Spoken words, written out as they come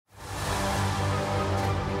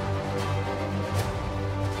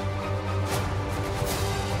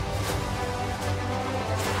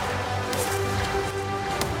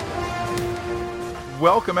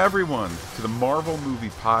Welcome everyone to the Marvel Movie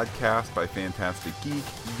Podcast by Fantastic Geek,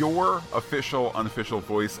 your official, unofficial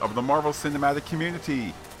voice of the Marvel Cinematic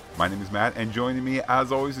Community. My name is Matt, and joining me,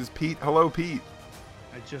 as always, is Pete. Hello, Pete.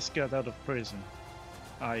 I just got out of prison.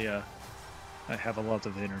 I have a lot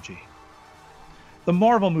of energy. The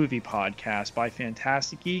Marvel Movie Podcast by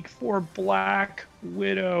Fantastic Geek for Black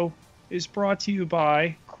Widow is brought to you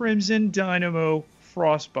by Crimson Dynamo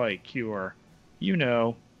Frostbite Cure. You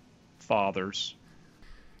know, fathers.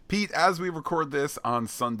 Pete, as we record this on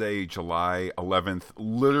Sunday, July 11th,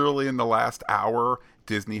 literally in the last hour,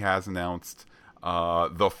 Disney has announced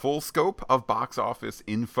the full scope of box office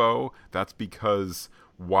info. That's because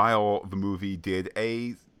while the movie did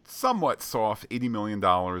a somewhat soft $80 million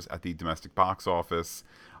at the domestic box office,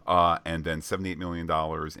 and then $78 million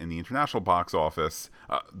in the international box office,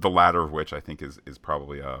 the latter of which I think is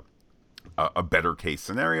probably a better case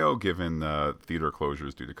scenario given theater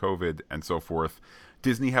closures due to COVID and so forth.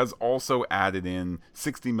 Disney has also added in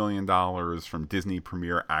 $60 million from Disney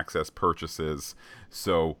Premier Access purchases.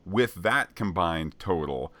 So with that combined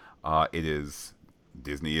total,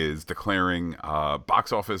 Disney is declaring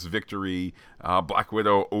box office victory. Black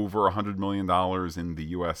Widow over $100 million in the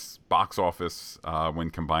U.S. box office when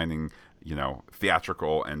combining,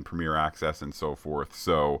 theatrical and Premier Access and so forth.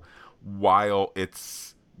 So while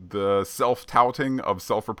it's the self-touting of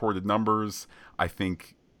self-reported numbers,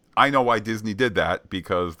 I know why Disney did that,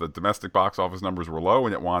 because the domestic box office numbers were low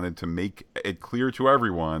and it wanted to make it clear to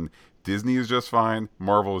everyone Disney is just fine,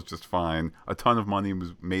 Marvel is just fine. A ton of money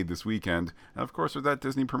was made this weekend. And of course, with that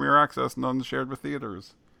Disney Premier Access, none shared with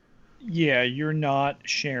theaters. Yeah, you're not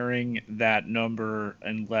sharing that number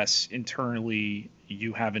unless internally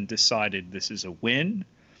you haven't decided this is a win.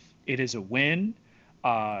 It is a win.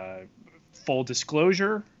 Full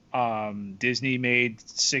disclosure, Disney made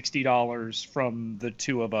 $60 from the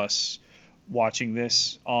two of us watching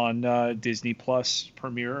this on Disney Plus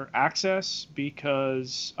Premier Access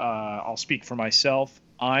because I'll speak for myself.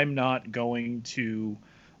 I'm not going to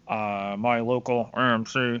my local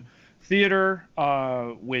AMC theater,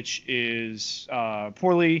 which is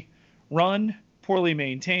poorly run, poorly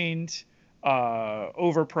maintained,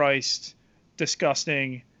 overpriced,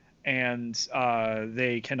 disgusting, and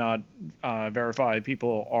they cannot verify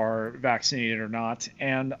people are vaccinated or not.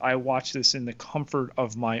 And I watched this in the comfort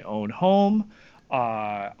of my own home.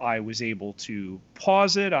 I was able to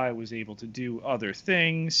pause it. I was able to do other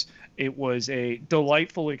things. It was a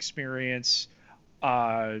delightful experience.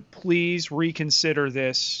 Please reconsider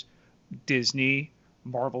this, Disney,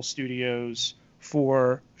 Marvel Studios,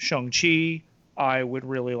 for Shang-Chi. I would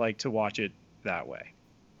really like to watch it that way.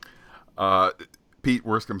 Pete,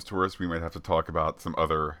 worst comes to worst, we might have to talk about some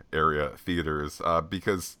other area theaters,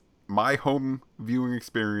 because my home viewing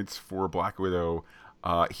experience for Black Widow,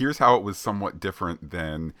 here's how it was somewhat different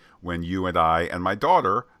than when you and I and my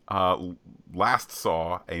daughter last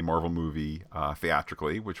saw a Marvel movie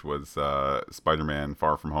theatrically, which was Spider-Man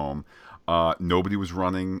Far From Home. Nobody was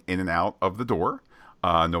running in and out of the door.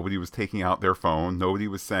 Nobody was taking out their phone. Nobody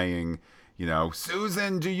was saying,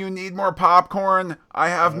 Susan, do you need more popcorn? I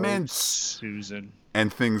have mints. Susan.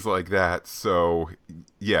 And things like that. So,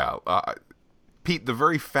 yeah. Pete, the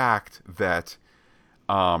very fact that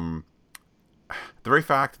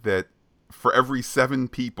for every 7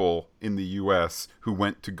 people in the U.S. who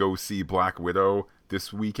went to go see Black Widow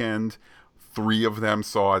this weekend, 3 of them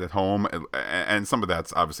saw it at home. And some of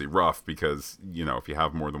that's obviously rough because, if you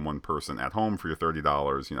have more than one person at home for your $30,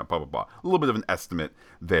 blah, blah, blah. A little bit of an estimate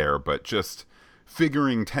there, but just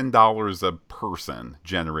figuring $10 a person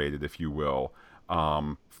generated, if you will. 3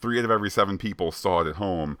 out of every 7 people saw it at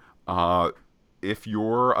home. If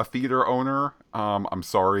you're a theater owner, I'm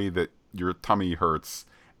sorry that your tummy hurts.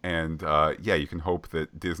 And you can hope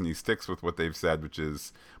that Disney sticks with what they've said, which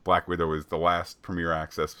is Black Widow is the last Premier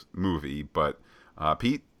Access movie. But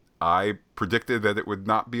Pete, I predicted that it would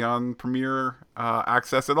not be on Premier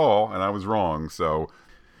Access at all, and I was wrong. So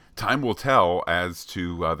time will tell as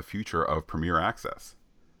to the future of Premier Access.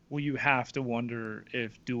 Well, you have to wonder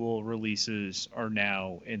if dual releases are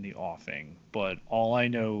now in the offing. But all I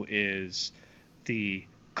know is the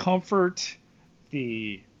comfort,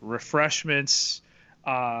 the refreshments,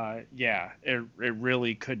 it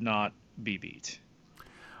really could not be beat.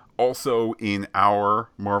 Also, in our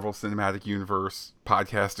Marvel Cinematic Universe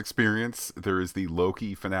podcast experience, there is the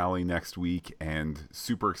Loki finale next week, and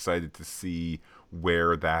super excited to see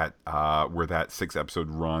where that 6-episode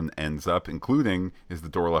run ends up, including is the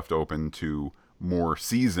door left open to more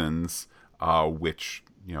seasons, which,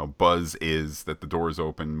 buzz is that the door is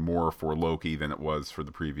open more for Loki than it was for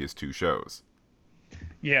the previous 2 shows.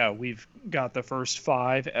 Yeah, we've got the first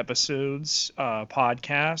 5 episodes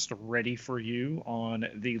podcast ready for you on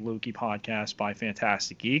the Loki podcast by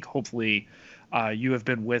Fantastic Geek. Hopefully, you have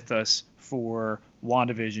been with us for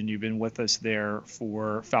WandaVision. You've been with us there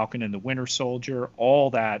for Falcon and the Winter Soldier.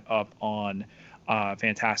 All that up on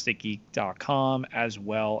fantasticgeek.com as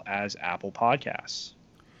well as Apple Podcasts.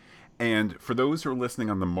 And for those who are listening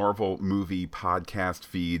on the Marvel Movie Podcast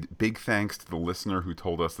feed, big thanks to the listener who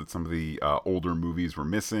told us that some of the older movies were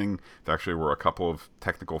missing. There actually were a couple of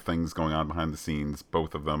technical things going on behind the scenes,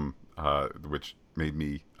 both of them, which made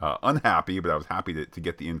me unhappy, but I was happy to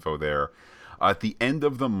get the info there. At the end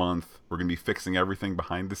of the month, we're going to be fixing everything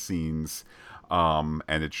behind the scenes, and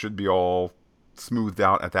it should be all smoothed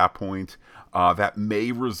out at that point. That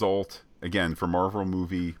may result, again, for Marvel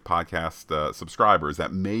Movie Podcast subscribers,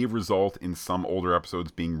 that may result in some older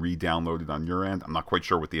episodes being re-downloaded on your end. I'm not quite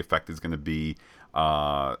sure what the effect is going to be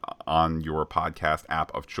on your podcast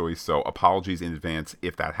app of choice, so apologies in advance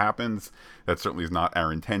if that happens. That certainly is not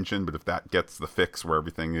our intention, but if that gets the fix where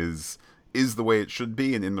everything is the way it should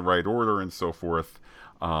be and in the right order and so forth,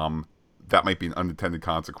 that might be an unintended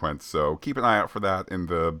consequence. So keep an eye out for that in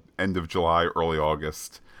the end of July, early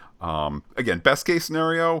August. Again, best case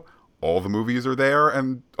scenario, all the movies are there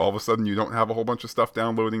and all of a sudden you don't have a whole bunch of stuff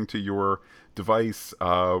downloading to your device.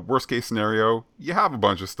 Worst case scenario, you have a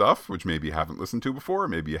bunch of stuff, which maybe you haven't listened to before,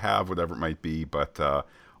 maybe you have, whatever it might be. But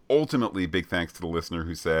ultimately, big thanks to the listener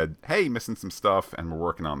who said, hey, missing some stuff, and we're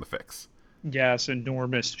working on the fix. Yes,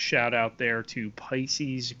 enormous shout out there to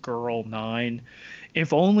Pisces Girl 9.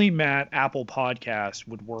 If only, Matt, Apple Podcast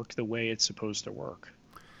would work the way it's supposed to work.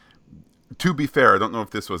 To be fair, I don't know if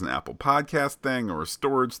this was an Apple Podcast thing or a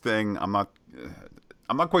storage thing. I'm not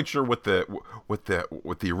quite sure what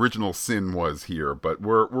the original sin was here, but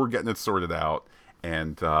we're getting it sorted out,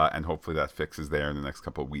 and hopefully that fix is there in the next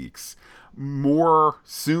couple of weeks. More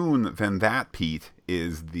soon than that, Pete,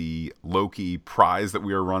 is the Loki prize that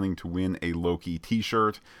we are running to win a Loki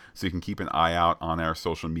t-shirt. So you can keep an eye out on our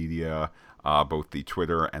social media, both the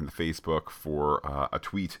Twitter and the Facebook, for a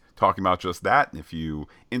tweet talking about just that. And if you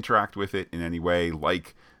interact with it in any way,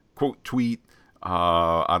 like quote tweet,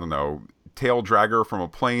 I don't know, tail dragger from a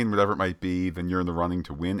plane, whatever it might be, then you're in the running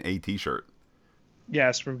to win a t-shirt.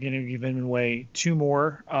 Yes, we're going to be giving away 2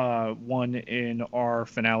 more. One in our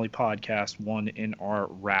finale podcast, one in our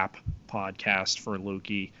wrap podcast for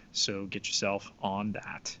Loki. So get yourself on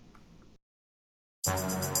that.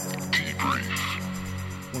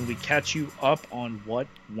 When we catch you up on what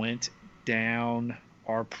went down,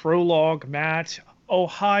 our prologue, Matt,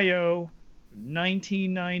 Ohio,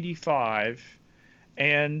 1995.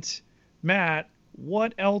 And Matt,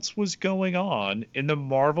 what else was going on in the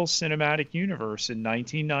Marvel Cinematic Universe in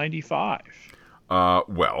 1995?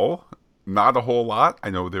 Well, not a whole lot. I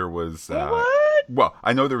know there was What? Well,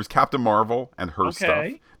 I know there was Captain Marvel and her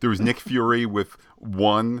stuff. There was Nick Fury with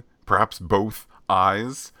one, perhaps both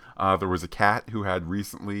eyes. There was a cat who had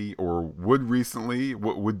recently, or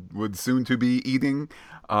would soon to be eating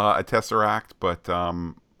a Tesseract. But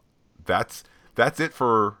that's it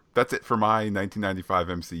for my 1995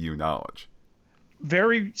 MCU knowledge.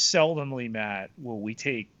 Very seldomly, Matt, will we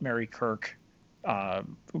take Mary Kirk,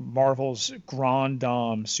 Marvel's grand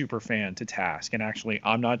dame superfan, to task. And actually,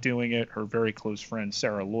 I'm not doing it. Her very close friend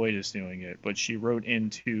Sarah Lloyd is doing it. But she wrote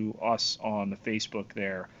into us on the Facebook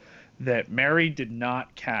there that Mary did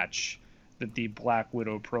not catch that the Black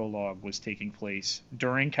Widow prologue was taking place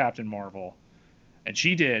during Captain Marvel. And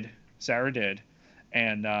she did. Sarah did.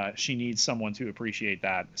 And she needs someone to appreciate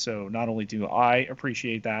that. So not only do I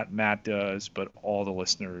appreciate that, Matt does, but all the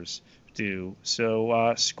listeners do.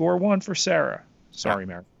 So score 1 for Sarah. Sorry,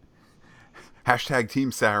 Mary. Hashtag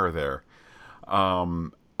Team Sarah there.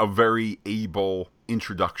 A very able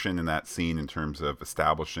introduction in that scene in terms of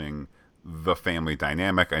establishing the family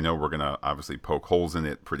dynamic. I know we're going to obviously poke holes in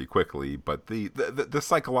it pretty quickly, but the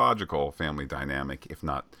psychological family dynamic, if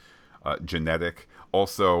not genetic.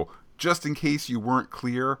 Also, just in case you weren't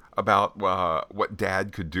clear about what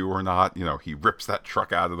Dad could do or not, he rips that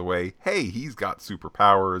truck out of the way. Hey, he's got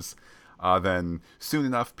superpowers. Then soon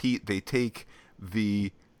enough, Pete, they take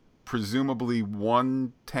the presumably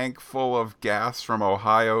 1 tank full of gas from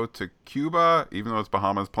Ohio to Cuba, even though it's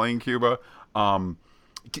Bahamas playing Cuba.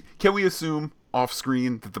 Can we assume off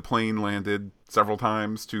screen that the plane landed several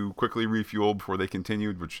times to quickly refuel before they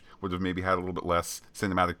continued, which would have maybe had a little bit less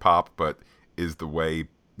cinematic pop, but is the way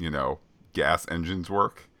gas engines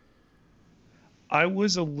work? I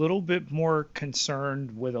was a little bit more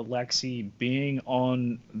concerned with Alexei being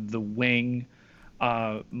on the wing,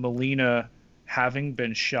 Melina having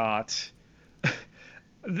been shot.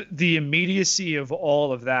 the immediacy of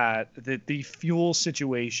all of that, the fuel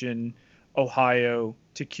situation, Ohio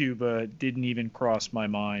to Cuba, didn't even cross my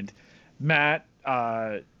mind. Matt,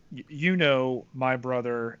 you know my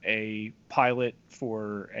brother, a pilot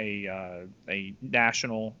for a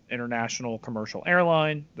national, international commercial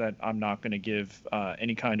airline that I'm not going to give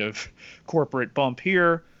any kind of corporate bump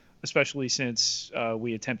here, especially since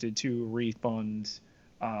we attempted to refund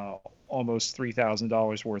uh, almost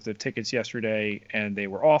 $3,000 worth of tickets yesterday, and they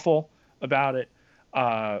were awful about it.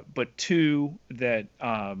 But two, that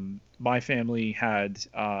my family had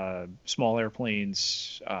small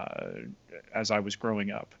airplanes as I was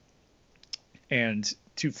growing up. And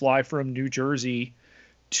to fly from New Jersey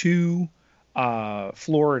to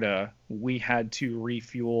Florida, we had to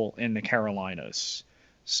refuel in the Carolinas.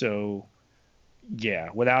 So, yeah,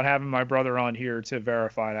 without having my brother on here to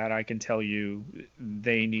verify that, I can tell you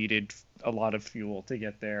they needed a lot of fuel to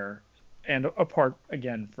get there. And apart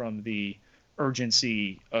again from the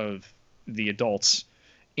urgency of the adults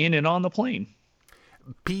in and on the plane.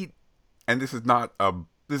 Pete, and this is not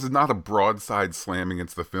a broadside slam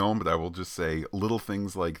against the film, but I will just say little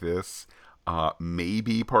things like this may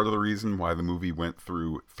be part of the reason why the movie went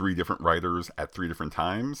through three different writers at three different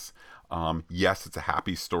times. Yes, it's a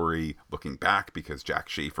happy story looking back because Jack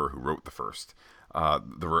Schaefer, who wrote the first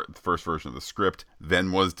version of the script,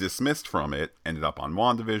 then was dismissed from it, ended up on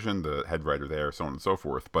WandaVision, the head writer there, so on and so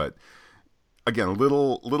forth. But again,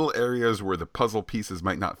 little areas where the puzzle pieces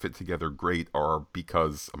might not fit together great are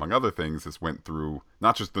because, among other things, this went through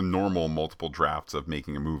not just the normal multiple drafts of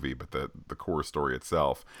making a movie, but the core story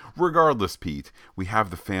itself. Regardless, Pete, we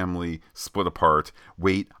have the family split apart.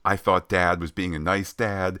 Wait, I thought dad was being a nice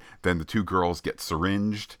dad. Then the two girls get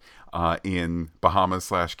syringed in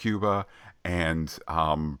Bahamas/Cuba, and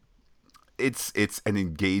it's an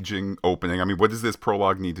engaging opening. I mean, what does this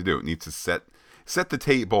prologue need to do? It needs to set the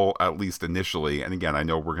table, at least initially. And again, I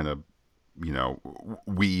know we're gonna,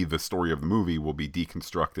 the story of the movie, will be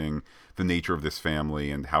deconstructing the nature of this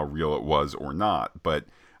family and how real it was or not. But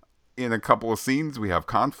in a couple of scenes, we have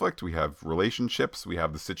conflict, we have relationships, we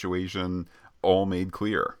have the situation all made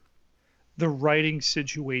clear. The writing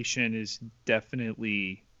situation is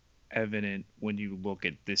definitely evident when you look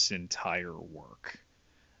at this entire work.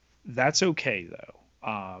 That's okay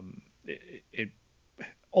though. It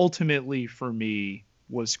ultimately for me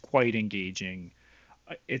was quite engaging.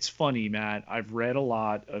 It's funny, Matt. I've read a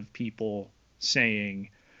lot of people saying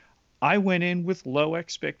I went in with low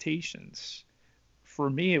expectations. For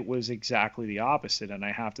me, it was exactly the opposite. And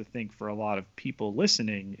I have to think for a lot of people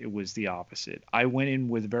listening, it was the opposite. I went in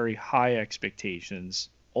with very high expectations.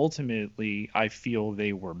 Ultimately, I feel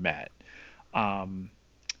they were met. Um,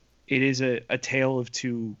 it is a tale of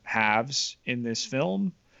two halves in this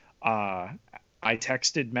film. Uh, I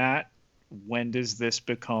texted Matt, when does this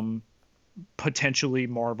become potentially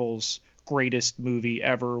Marvel's greatest movie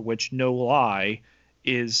ever? Which, no lie,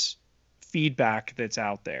 is feedback that's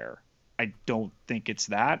out there. I don't think it's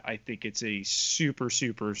that. I think it's a super,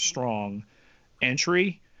 super strong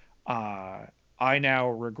entry. Uh, I now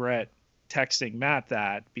regret texting Matt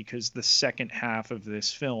that because the second half of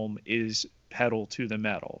this film is pedal to the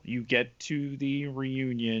metal. You get to the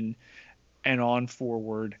reunion and on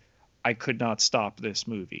forward, I could not stop this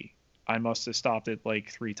movie. I must have stopped it like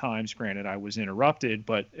three times. Granted, I was interrupted,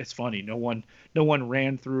 but it's funny. No one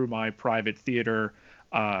ran through my private theater.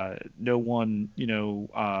 No one,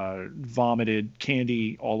 vomited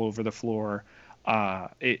candy all over the floor.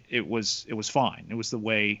 It was fine. It was the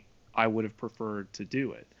way I would have preferred to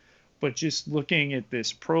do it. But just looking at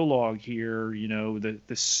this prologue here,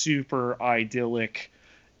 the super idyllic,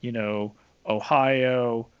 you know,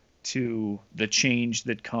 Ohio to the change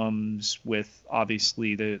that comes with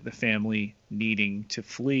obviously the family needing to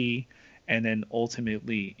flee, and then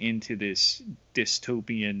ultimately into this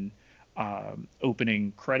dystopian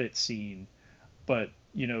opening credit scene. But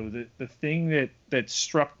the thing that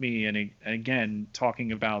struck me, and again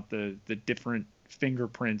talking about the different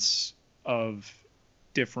fingerprints of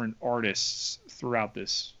different artists throughout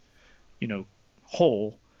this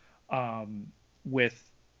whole,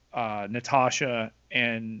 with Natasha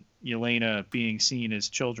and Yelena being seen as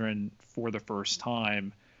children for the first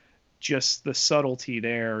time. Just the subtlety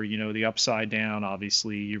there, the upside down,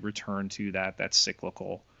 obviously you return to that. That's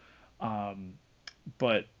cyclical. Um,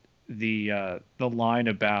 but the line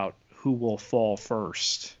about who will fall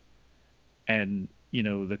first, and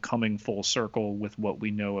the coming full circle with what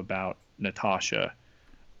we know about Natasha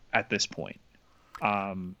at this point,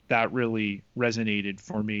 that really resonated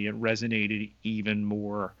for me. It resonated even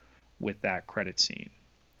more with that credit scene.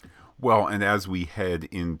 Well, and as we head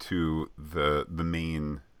into the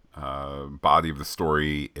main body of the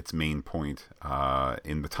story, its main point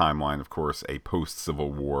in the timeline, of course, a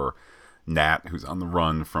post-Civil War Nat who's on the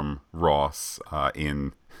run from Ross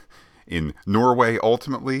in Norway.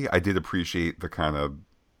 Ultimately, I did appreciate the kind of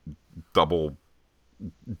double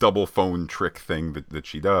phone trick thing that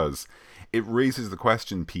she does. It raises the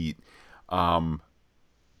question, Pete, from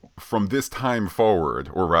this time forward,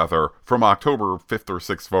 or rather from October 5th or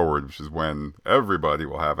 6th forward, which is when everybody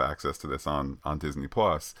will have access to this on Disney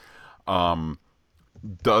Plus,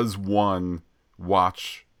 does one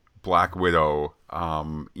watch Black Widow,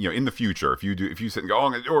 in the future? If you sit and go, oh,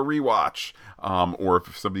 I'm going to do a rewatch, or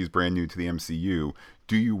if somebody's brand new to the MCU,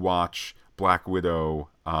 do you watch Black Widow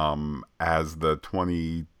as the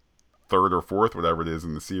 23rd or 4th, whatever it is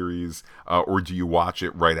in the series, or do you watch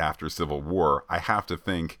it right after Civil War? I have to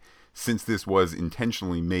think, since this was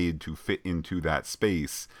intentionally made to fit into that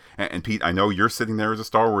space, and Pete, I know you're sitting there as a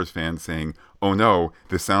Star Wars fan saying, oh no,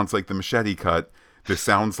 this sounds like the machete cut. This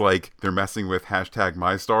sounds like they're messing with hashtag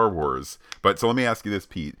my Star Wars. But so let me ask you this,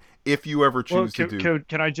 Pete. If you ever choose to do...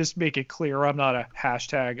 Can I just make it clear? I'm not a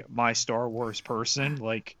hashtag my Star Wars person.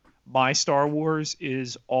 Like, my Star Wars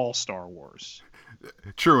is all Star Wars.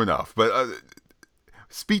 True enough. But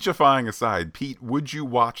speechifying aside, Pete, would you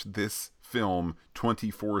watch this film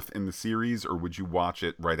 24th in the series, or would you watch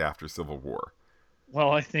it right after Civil War?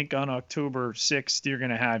 Well, I think on October 6th, you're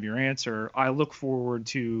going to have your answer. I look forward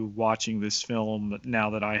to watching this film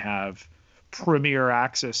now that I have premier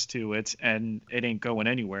access to it, and it ain't going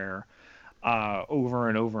anywhere, over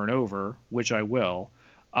and over and over, which I will.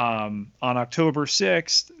 On October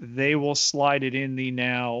 6th, they will slide it in the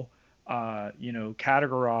now,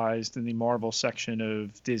 categorized in the Marvel section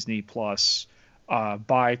of Disney Plus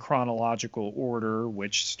by chronological order,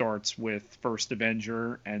 which starts with First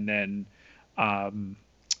Avenger and then Captain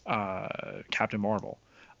Marvel.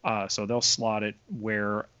 So they'll slot it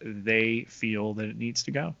where they feel that it needs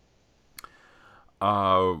to go.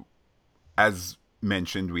 As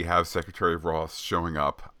mentioned, we have Secretary Ross showing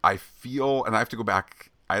up. I feel, and I have to go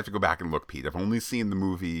back and look, Pete. I've only seen the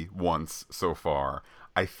movie once so far.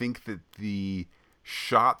 I think that the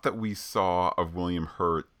shot that we saw of William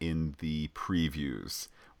Hurt in the previews,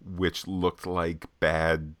 which looked like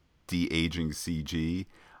bad de-aging CG,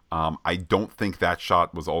 I don't think that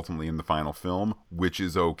shot was ultimately in the final film, which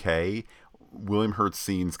is okay. William Hurt's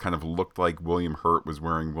scenes kind of looked like William Hurt was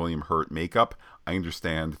wearing William Hurt makeup. I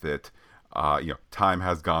understand that time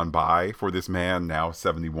has gone by for this man, now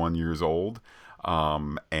 71 years old,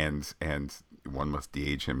 and one must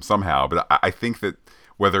de-age him somehow. But I think that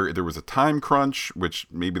whether there was a time crunch, which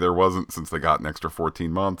maybe there wasn't since they got an extra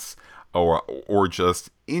 14 months, or just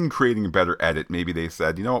in creating a better edit, maybe they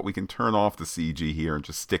said, you know what, we can turn off the CG here and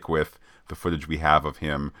just stick with the footage we have of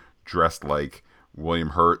him dressed like William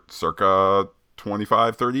Hurt circa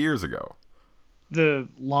 25, 30 years ago. The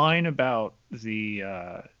line about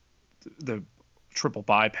the triple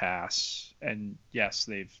bypass, and yes,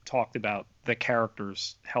 they've talked about the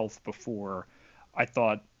character's health before. I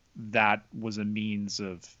thought that was a means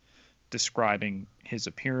of describing his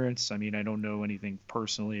appearance. I mean, I don't know anything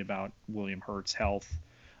personally about William Hurt's health.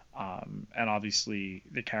 And obviously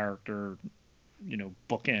the character,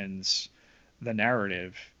 bookends the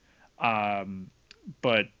narrative.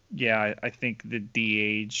 But yeah, I think the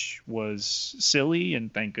de-age was silly,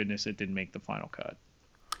 and thank goodness it didn't make the final cut.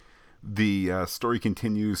 The story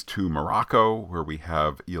continues to Morocco, where we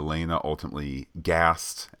have Yelena ultimately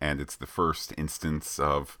gassed, and it's the first instance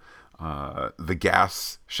of the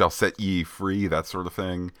gas shall set ye free, that sort of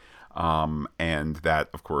thing. And that,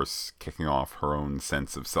 of course, kicking off her own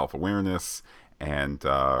sense of self-awareness, and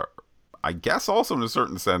I guess also in a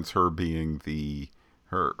certain sense her being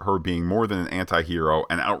her being more than an anti-hero,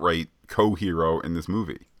 an outright co-hero in this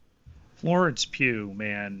movie. Florence Pugh,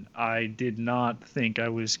 man, I did not think I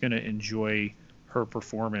was going to enjoy her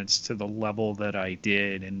performance to the level that I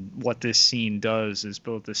did. And what this scene does is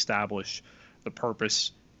both establish the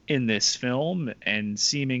purpose in this film and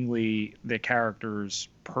seemingly the character's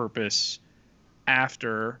purpose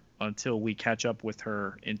after, until we catch up with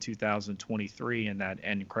her in 2023 in that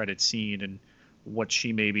end credit scene and what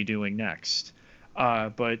she may be doing next.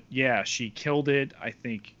 But yeah, she killed it. I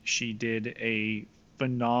think she did a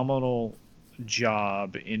phenomenal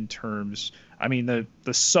job in terms, I mean,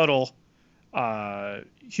 the subtle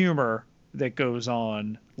humor that goes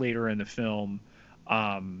on later in the film.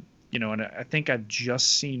 And I think I've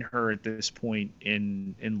just seen her at this point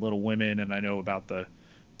in Little Women, and I know about the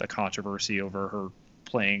controversy over her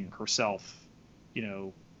playing herself,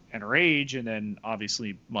 and her age, and then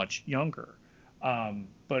obviously much younger.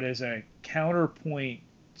 But as a counterpoint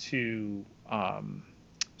to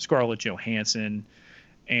Scarlett Johansson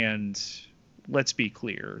And let's be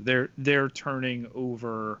clear, they're turning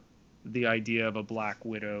over the idea of a Black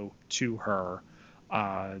Widow to her.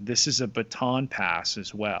 This is a baton pass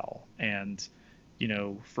as well, and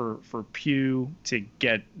for Pugh to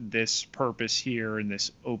get this purpose here in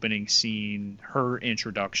this opening scene, her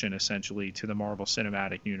introduction essentially to the Marvel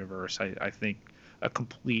Cinematic Universe, I think a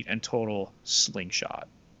complete and total slingshot.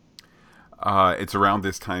 It's around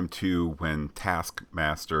this time, too, when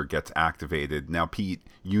Taskmaster gets activated. Now, Pete,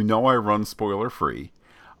 I run spoiler-free,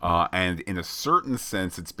 and in a certain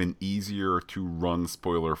sense, it's been easier to run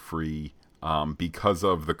spoiler-free because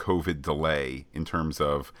of the COVID delay, in terms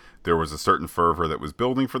of there was a certain fervor that was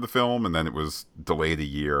building for the film, and then it was delayed a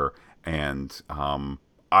year, and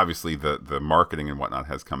obviously the marketing and whatnot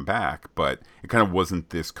has come back, but it kind of wasn't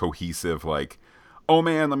this cohesive, like, oh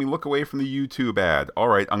man, let me look away from the YouTube ad. All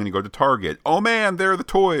right, I'm going to go to Target. Oh man, there are the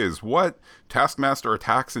toys. What? Taskmaster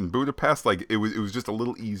attacks in Budapest? Like, it was just a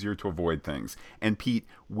little easier to avoid things. And Pete,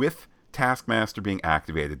 with Taskmaster being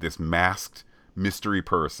activated, this masked mystery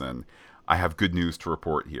person, I have good news to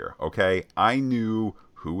report here, okay? I knew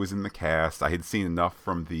who was in the cast. I had seen enough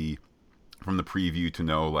from the preview to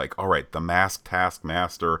know, like, all right, the masked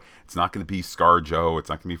Taskmaster, it's not going to be ScarJo, it's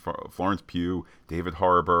not going to be Florence Pugh, David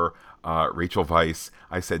Harbour, Rachel Weisz.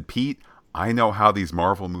 I said, Pete, I know how these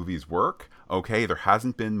Marvel movies work, okay? There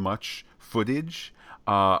hasn't been much footage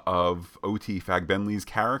of O.T. Fagbenley's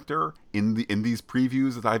character in these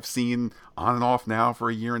previews that I've seen on and off now for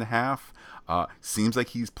a year and a half. Seems like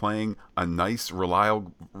he's playing a nice,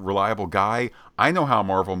 reliable guy. I know how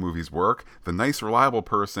Marvel movies work. The nice, reliable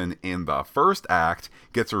person in the first act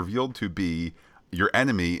gets revealed to be your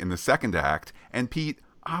enemy in the second act. And Pete,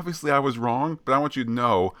 obviously I was wrong, but I want you to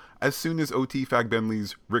know, as soon as O.T.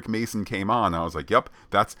 Fagbenley's Rick Mason came on, I was like, yep,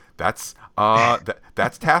 that's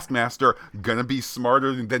Taskmaster, gonna be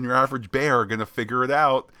smarter than your average bear, gonna figure it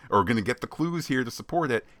out, or gonna get the clues here to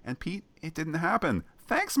support it. And Pete, it didn't happen.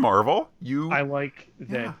 Thanks, Marvel. I like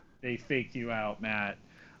that they faked you out, Matt.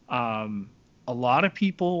 A lot of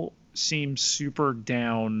people seem super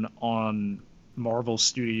down on Marvel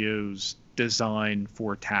Studios' design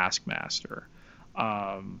for Taskmaster.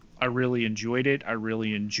 I really enjoyed it. I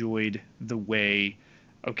really enjoyed the way,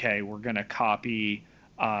 okay, we're gonna copy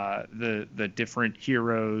the different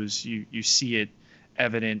heroes. You see it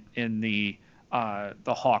evident in the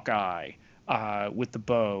Hawkeye with the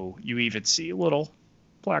bow. You even see a little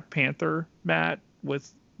Black Panther, Matt,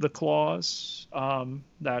 with the claws.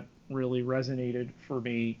 That really resonated for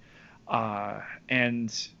me.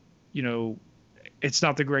 And it's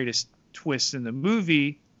not the greatest twist in the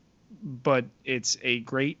movie, but it's a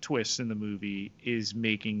great twist in the movie, is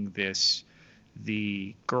making this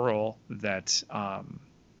the girl that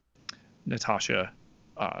Natasha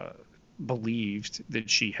believed that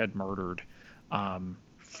she had murdered,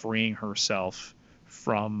 freeing herself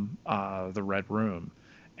from the Red Room.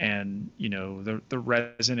 And the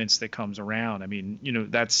resonance that comes around. I mean,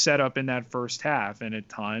 that's set up in that first half, and at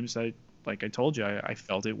times, like I told you, I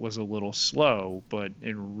felt it was a little slow, but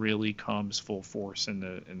it really comes full force in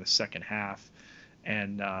the second half.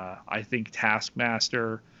 And I think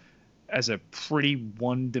Taskmaster, as a pretty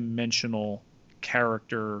one-dimensional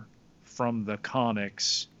character from the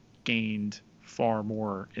comics, gained far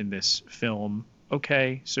more in this film.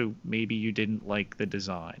 Okay, so maybe you didn't like the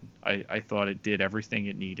design. I thought it did everything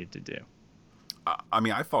it needed to do. I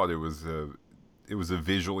mean, I thought it was a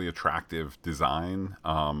visually attractive design.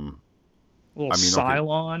 A little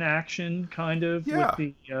Cylon action, kind of, yeah,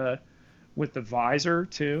 with the visor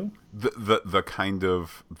too. The kind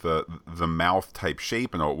of the mouth type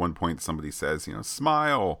shape. And at one point somebody says,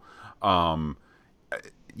 smile.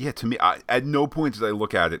 Yeah, to me, at no point did I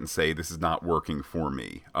look at it and say this is not working for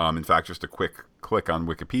me. In fact, just a quick click on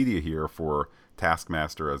Wikipedia here for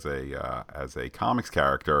Taskmaster as a comics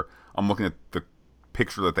character. I'm looking at the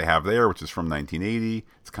picture that they have there, which is from 1980.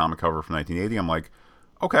 It's a comic cover from 1980. I'm like,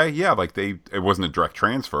 okay, yeah, like it wasn't a direct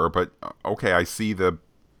transfer, but okay, I see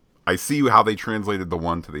how they translated the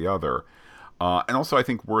one to the other. And also, I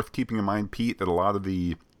think worth keeping in mind, Pete, that a lot of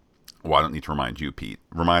I don't need to remind you, Pete,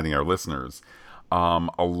 reminding our listeners.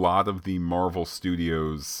 A lot of the Marvel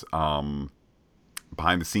Studios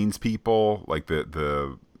behind the scenes people, like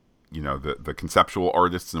the conceptual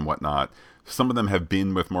artists and whatnot, some of them have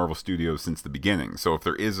been with Marvel Studios since the beginning. So if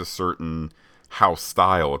there is a certain house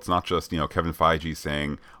style, it's not just Kevin Feige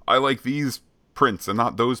saying I like these prints and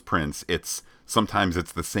not those prints. Sometimes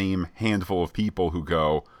it's the same handful of people who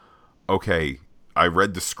go, okay, I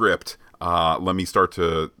read the script. Let me start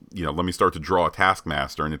to draw a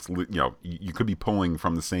Taskmaster, and it's you could be pulling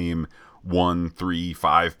from the same one, three,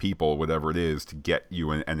 five people, whatever it is, to get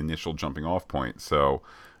you an initial jumping off point. So,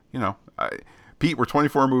 you know, Pete, we're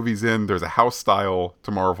 24 movies in. There's a house style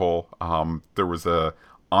to Marvel. There was a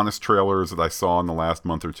honest trailers that I saw in the last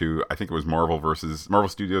month or two. I think it was Marvel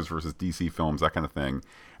Studios versus DC Films, that kind of thing.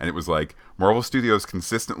 And it was like Marvel Studios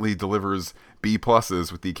consistently delivers B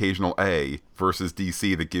pluses with the occasional A versus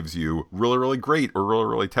DC that gives you really, really great or really,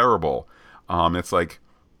 really terrible. It's like,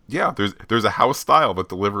 yeah, there's a house style that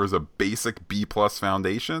delivers a basic B plus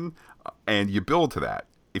foundation, and you build to that.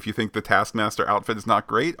 If you think the Taskmaster outfit is not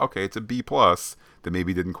great, okay, it's a B plus that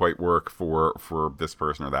maybe didn't quite work for this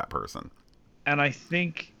person or that person. And I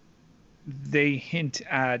think they hint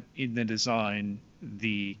at in the design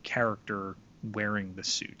the character wearing the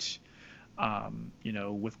suit. You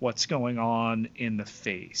know, with what's going on in the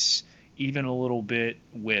face, even a little bit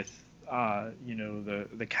with you know,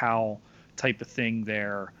 the cowl type of thing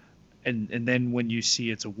there, and then when you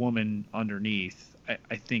see it's a woman underneath,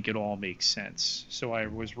 I think it all makes sense. So I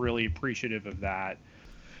was really appreciative of that.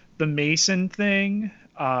 The Mason thing,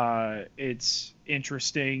 it's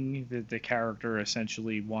interesting that the character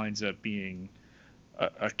essentially winds up being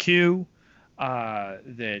a Q,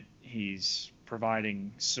 that he's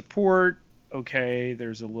providing support. Okay,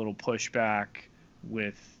 there's a little pushback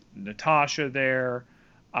with Natasha there.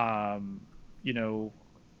 You know,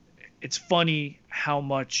 it's funny how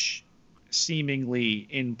much seemingly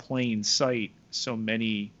in plain sight so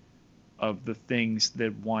many of the things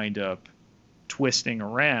that wind up twisting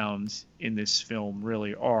around in this film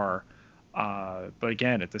really are. But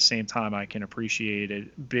again, at the same time, I can appreciate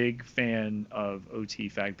it. Big fan of O.T.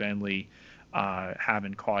 Fagbenle.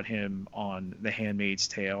 Haven't caught him on The Handmaid's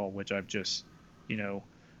Tale, which I've just, you know,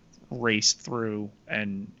 raced through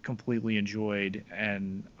and completely enjoyed.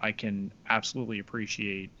 And I can absolutely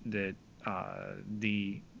appreciate that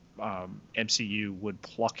the MCU would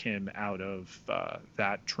pluck him out of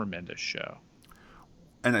that tremendous show.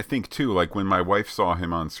 And I think, too, like when my wife saw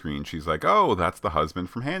him on screen, she's like, oh, that's the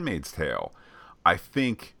husband from Handmaid's Tale. I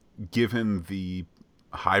think, given the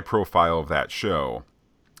high profile of that show,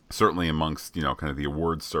 certainly amongst, you know, kind of the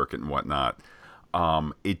awards circuit and whatnot,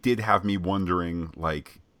 it did have me wondering,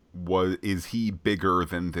 like, is he bigger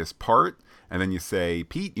than this part? And then you say,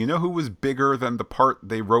 Pete, you know who was bigger than the part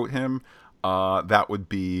they wrote him? That would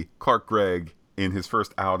be Clark Gregg in his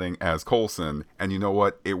first outing as Coulson. And you know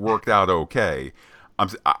what? It worked out okay.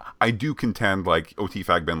 I do contend, like, O.T.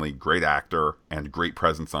 Fagbenle, great actor and great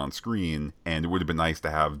presence on screen, and it would have been nice to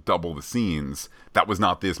have double the scenes. That was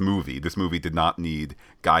not this movie. This movie did not need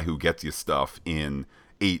guy who gets you stuff in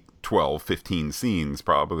 8, 12, 15 scenes.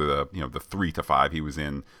 Probably the 3 to 5 he was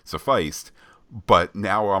in sufficed. But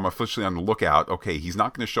now I'm officially on the lookout. Okay, he's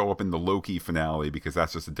not going to show up in the Loki finale because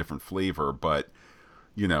that's just a different flavor. But,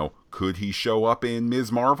 you know, could he show up in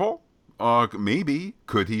Ms. Marvel? Maybe.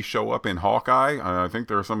 Could he show up in Hawkeye? I think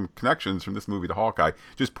there are some connections from this movie to Hawkeye.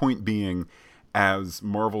 Just point being, as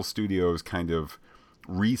Marvel Studios kind of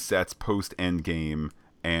resets post-Endgame,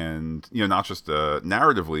 and, you know, not just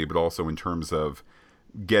narratively, but also in terms of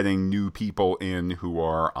getting new people in who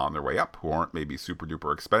are on their way up, who aren't maybe super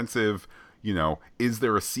duper expensive. You know, is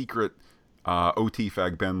there a secret O.T.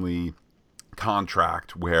 Fagbenle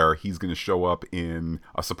contract where he's going to show up in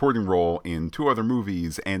a supporting role in 2 other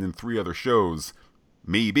movies and in 3 other shows?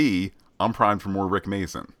 Maybe. I'm primed for more Rick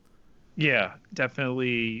Mason. Yeah,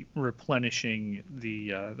 definitely replenishing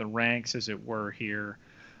the ranks, as it were, here.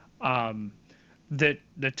 That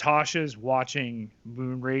Natasha's watching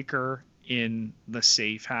Moonraker in the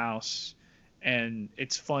safe house, and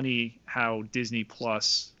it's funny how Disney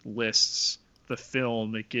Plus lists the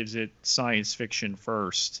film. It gives it science fiction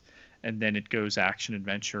first, and then it goes action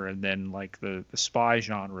adventure, and then like the spy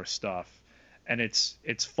genre stuff. And it's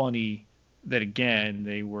funny that, again,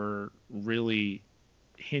 they were really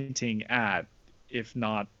hinting at, if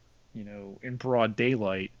not, you know, in broad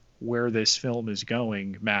daylight, where this film is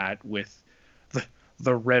going, Matt, with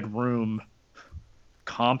the Red Room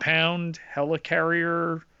compound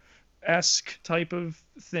helicarrier-esque type of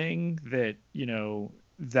thing. That, you know,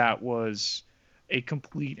 that was a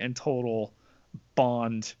complete and total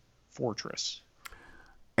Bond fortress.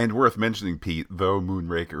 And worth mentioning, Pete, though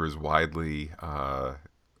Moonraker is widely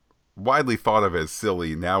thought of as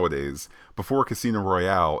silly nowadays, before Casino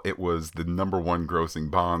Royale, it was the #1 grossing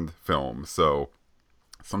Bond film. So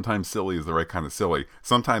sometimes silly is the right kind of silly.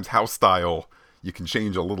 Sometimes house style, you can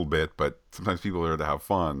change a little bit, but sometimes people are there to have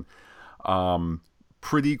fun.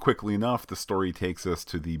 Pretty quickly enough, the story takes us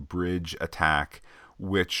to the bridge attack,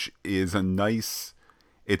 which is a nice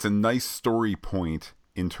story point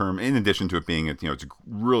in addition to it being, you know, it's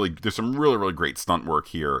really, there's some really, really great stunt work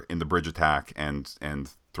here in the bridge attack and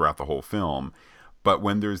throughout the whole film. But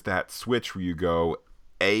when there's that switch where you go,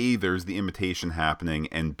 A, there's the imitation happening,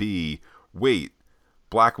 and B, wait,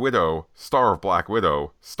 Black Widow, star of Black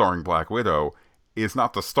Widow, starring Black Widow, is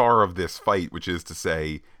not the star of this fight, which is to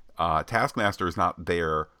say, Taskmaster is not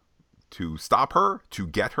there to stop her, to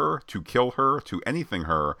get her, to kill her, to anything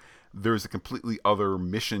her. There's a completely other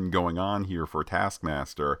mission going on here for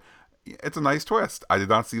Taskmaster. It's a nice twist. I did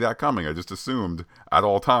not see that coming. I just assumed at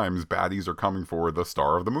all times baddies are coming for the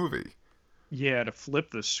star of the movie. Yeah, to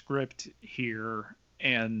flip the script here,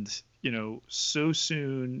 and so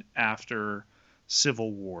soon after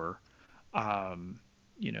Civil War,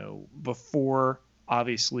 before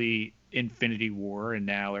obviously Infinity War, and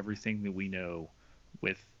now everything that we know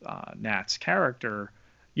with Nat's character,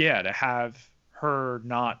 yeah, to have her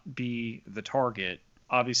not be the target,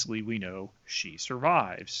 obviously we know she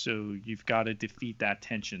survives. So you've got to defeat that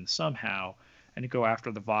tension somehow and go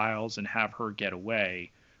after the vials and have her get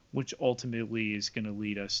away, which ultimately is going to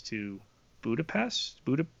lead us to Budapest.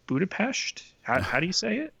 Budapest? How do you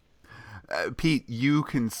say it? Pete, you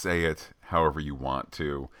can say it however you want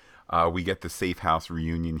to. We get the safe house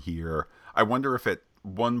reunion here. I wonder if at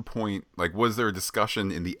one point, like, was there a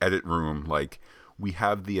discussion in the edit room, like, we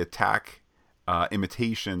have the attack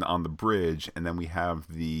imitation on the bridge, and then we have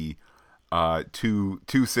the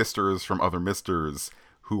two sisters from other misters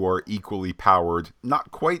who are equally powered,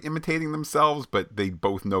 not quite imitating themselves, but they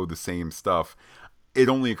both know the same stuff. It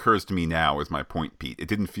only occurs to me now, is my point, Pete. It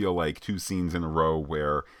didn't feel like two scenes in a row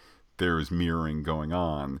where there's mirroring going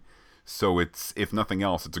on. So it's, if nothing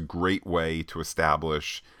else, it's a great way to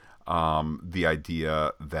establish the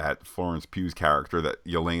idea that Florence Pugh's character, that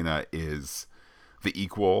Yelena, is the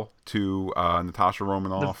equal to Natasha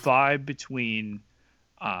Romanoff. The vibe between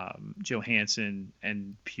Johansson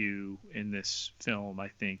and Pugh in this film, I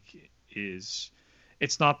think,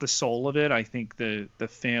 it's not the soul of it. I think the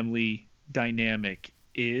family dynamic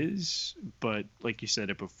is, but like you said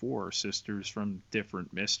it before, sisters from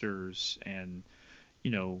different misters, and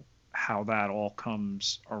how that all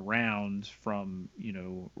comes around from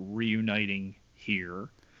reuniting here,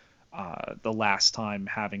 the last time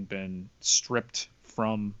having been stripped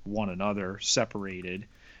from one another, separated,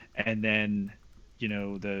 and then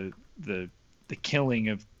the killing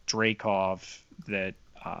of Dreykov, that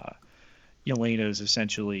Yelena is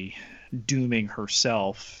essentially dooming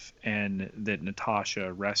herself, and that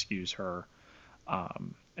Natasha rescues her,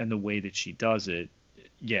 and the way that she does it.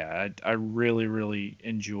 Yeah, I really, really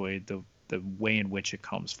enjoyed the way in which it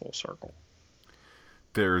comes full circle.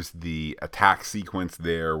 There's the attack sequence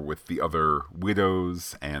there with the other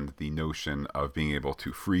widows and the notion of being able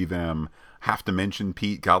to free them. Have to mention,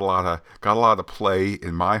 Pete, got a lot of play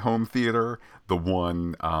in my home theater. The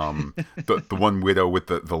one the one widow with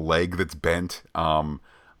the leg that's bent. I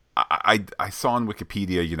saw on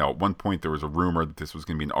Wikipedia, at one point there was a rumor that this was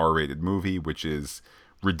going to be an R-rated movie, which is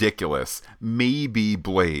ridiculous. Maybe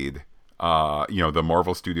Blade, the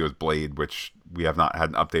Marvel Studios Blade, which we have not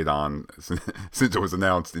had an update on since it was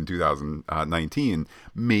announced in 2019.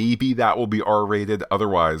 Maybe that will be R-rated.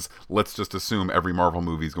 Otherwise, let's just assume every Marvel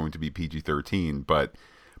movie is going to be PG-13. But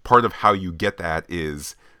part of how you get that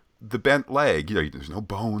is the bent leg. There's no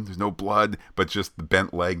bone, there's no blood, but just the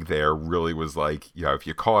bent leg there really was like, if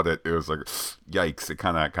you caught it, it was like, yikes! It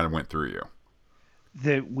kind of went through you.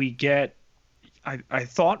 That we get, I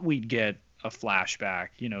thought we'd get a flashback.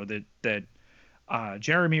 That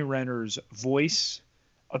Jeremy Renner's voice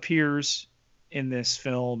appears in this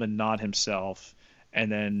film and not himself. And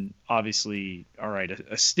then, obviously, all right,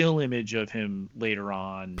 a still image of him later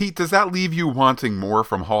on. Pete, does that leave you wanting more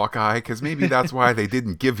from Hawkeye? Because maybe that's why they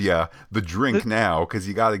didn't give you the drink now, because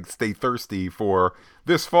you got to stay thirsty for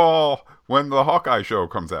this fall when the Hawkeye show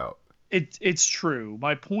comes out. It's true.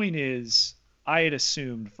 My point is, I had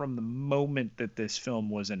assumed from the moment that this film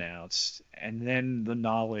was announced, and then the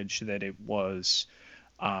knowledge that it was,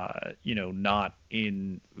 not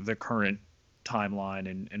in the current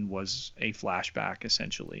timeline and was a flashback,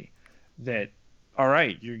 essentially, that, all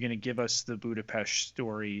right, you're going to give us the Budapest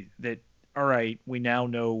story, that, all right, we now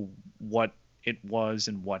know what it was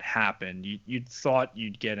and what happened. You'd thought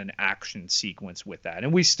you'd get an action sequence with that,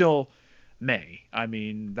 and we still may. I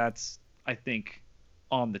mean, that's, I think,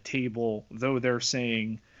 on the table. Though they're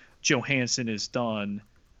saying Johansson is done,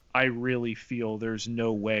 I really feel there's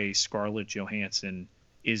no way Scarlett Johansson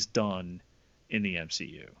is done in the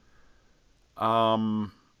MCU.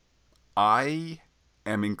 I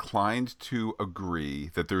am inclined to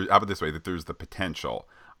agree that how about this way, that there's the potential.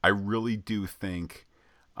 I really do think,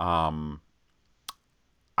 I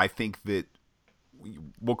think that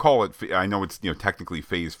we'll call it, I know it's, technically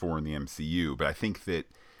phase 4 in the MCU, but I think that,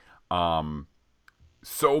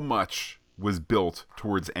 so much was built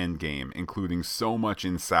towards Endgame, including so much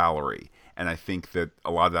in salary. And I think that a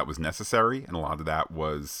lot of that was necessary, and a lot of that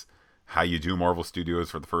was how you do Marvel Studios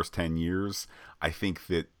for the first 10 years. I think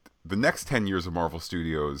that the next 10 years of Marvel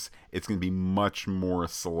Studios, it's going to be much more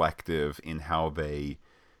selective in how they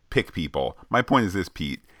pick people. My point is this,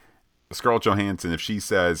 Pete. Scarlett Johansson, if she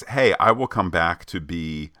says, hey, I will come back to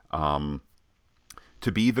be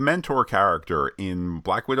the mentor character in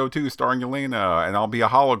Black Widow 2 starring Yelena, and I'll be a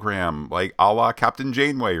hologram, like a la Captain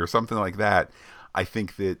Janeway or something like that. I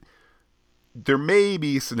think that there may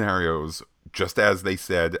be scenarios, just as they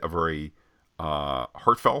said, a very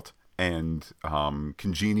heartfelt and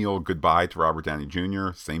congenial goodbye to Robert Downey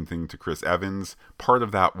Jr., same thing to Chris Evans. Part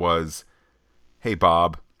of that was, hey,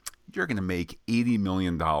 Bob, you're going to make $80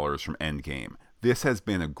 million from Endgame. This has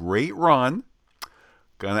been a great run.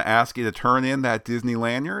 Gonna ask you to turn in that Disney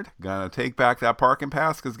lanyard. Gonna take back that parking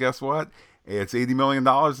pass, because guess what? It's $80 million.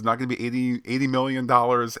 It's not gonna be $80 million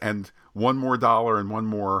and one more dollar and one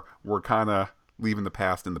more. We're kind of leaving the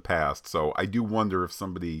past in the past. So I do wonder if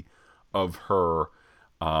somebody of her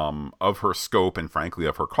scope and frankly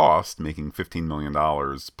of her cost, making $15 million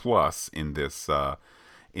plus in this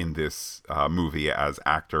movie as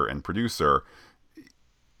actor and producer,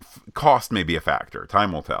 cost may be a factor.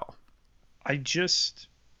 Time will tell. I just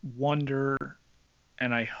wonder,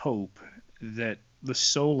 and I hope that the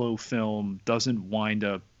Solo film doesn't wind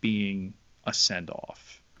up being a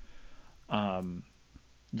send-off.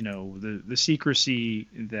 The secrecy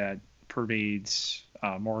that pervades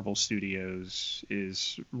Marvel Studios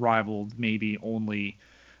is rivaled, maybe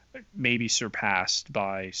surpassed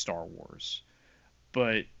by Star Wars.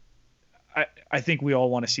 But I think we all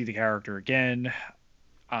want to see the character again.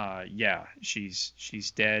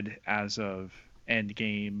 She's dead as of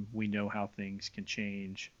Endgame. We know how things can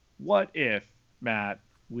change. What if, Matt,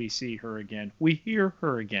 we see her again? We hear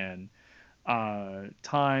her again.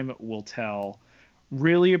 Time will tell.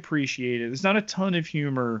 Really appreciate it. There's not a ton of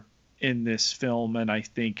humor in this film, and I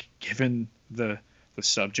think given the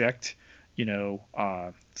subject,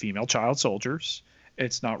 female child soldiers,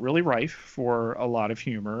 it's not really rife for a lot of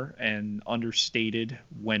humor and understated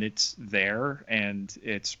when it's there, and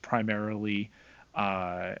it's primarily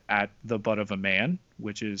at the butt of a man,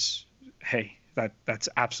 which is, hey, that's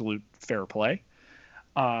absolute fair play.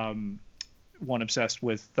 One obsessed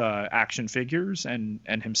with action figures and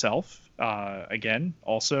himself, again,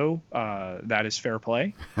 also that is fair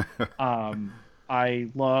play. I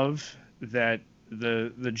love that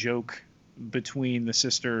the joke between the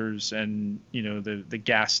sisters and the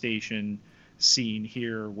gas station scene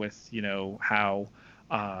here with how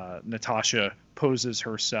Natasha poses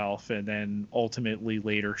herself and then ultimately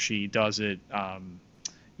later she does it,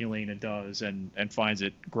 Yelena does and finds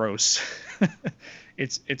it gross.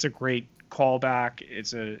 It's a great callback.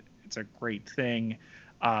 It's a great thing.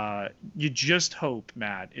 You just hope,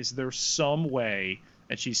 Matt, is there some way,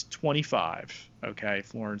 and she's 25, okay,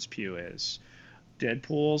 Florence Pugh is,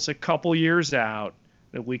 Deadpool's a couple years out,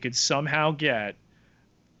 that we could somehow get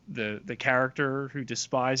the character who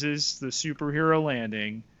despises the superhero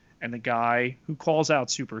landing and the guy who calls out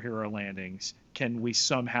superhero landings. Can we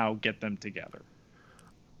somehow get them together?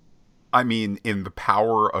 I mean, in the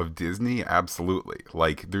power of Disney, absolutely.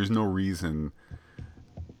 Like, there's no reason.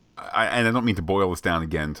 And I don't mean to boil this down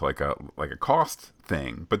again to like a cost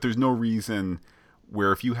thing, but there's no reason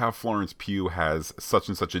where if you have Florence Pugh has such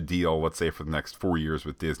and such a deal, let's say for the next 4 years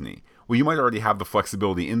with Disney, well, you might already have the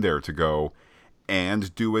flexibility in there to go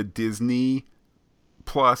and do a Disney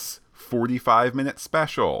plus 45-minute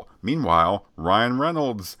special. Meanwhile, Ryan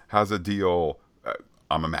Reynolds has a deal,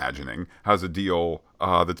 I'm imagining, has a deal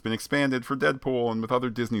that's been expanded for Deadpool and with other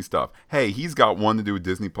Disney stuff. Hey, he's got one to do a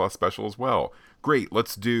Disney Plus special as well. Great,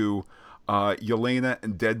 let's do Yelena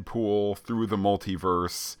and Deadpool through the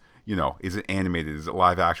multiverse. Is it animated? Is it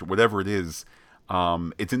live action? Whatever it is.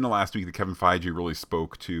 It's in the last week that Kevin Feige really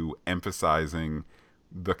spoke to emphasizing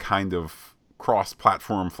the kind of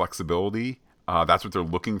cross-platform flexibility. That's what they're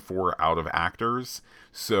looking for out of actors.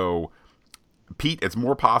 So, Pete, it's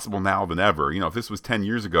more possible now than ever. If this was 10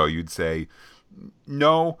 years ago, you'd say,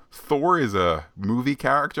 no, Thor is a movie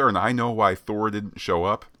character, and I know why Thor didn't show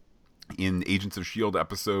up in Agents of S.H.I.E.L.D.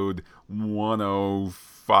 episode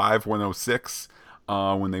 105, 106,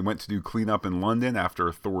 when they went to do cleanup in London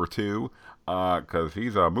after Thor 2, because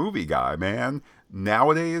he's a movie guy, man.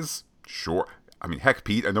 Nowadays, sure. I mean, heck,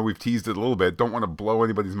 Pete, I know we've teased it a little bit. Don't want to blow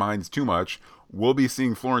anybody's minds too much. We'll be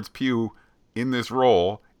seeing Florence Pugh in this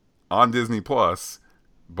role on Disney Plus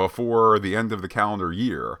before the end of the calendar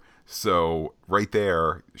year. So, right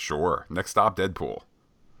there, sure. Next stop, Deadpool.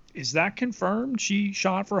 Is that confirmed? She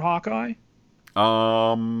shot for Hawkeye?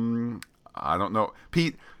 I don't know,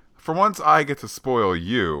 Pete. For once, I get to spoil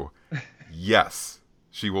you. Yes,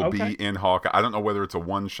 she will Okay. be in Hawkeye. I don't know whether it's a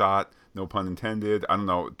one shot, no pun intended. I don't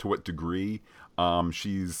know to what degree.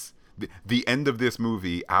 She's the end of this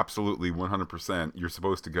movie. Absolutely, 100%. You're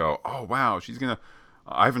supposed to go, oh wow, she's gonna.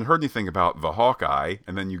 I haven't heard anything about the Hawkeye,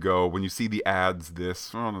 and then you go when you see the ads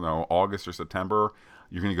this I don't know August or September.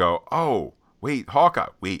 You're gonna go, oh wait, Hawkeye.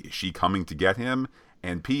 Wait, is she coming to get him?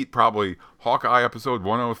 And Pete probably Hawkeye episode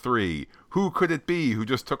 103. Who could it be who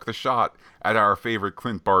just took the shot at our favorite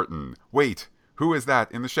Clint Barton? Wait, who is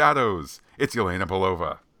that in the shadows? It's Yelena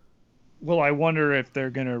Belova. Well, I wonder if they're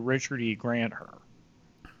going to Richard E. Grant her.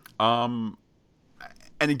 Um,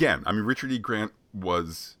 and again, I mean, Richard E. Grant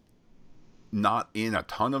was not in a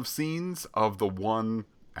ton of scenes of the one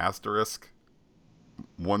asterisk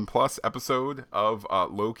 1+ episode of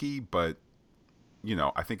Loki, but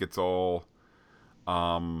I think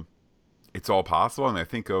um, it's all possible. And I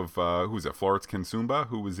think of who was it, Florence Kinsumba,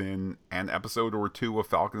 who was in an episode or two of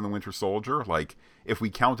Falcon and the Winter Soldier. Like, if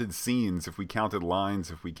we counted scenes, if we counted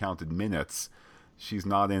lines, if we counted minutes, she's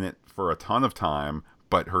not in it for a ton of time,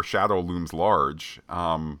 but her shadow looms large.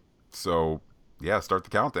 So yeah, start the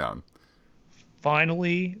countdown.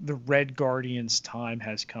 Finally, the Red Guardian's time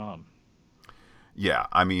has come. Yeah,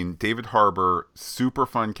 I mean, David Harbour, super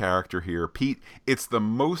fun character here. Pete, it's the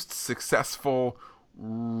most successful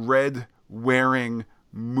red wearing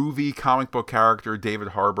movie comic book character David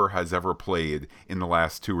Harbour has ever played in the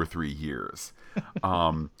last 2 or 3 years.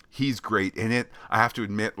 He's great in it. I have to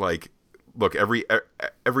admit, like, look, every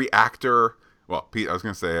actor, well, Pete, I was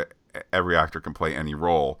going to say every actor can play any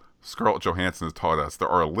role. Scarlett Johansson has taught us there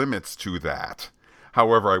are limits to that.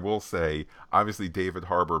 However, I will say, obviously, David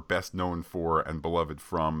Harbour, best known for and beloved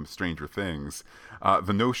from Stranger Things,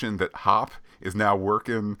 the notion that Hop is now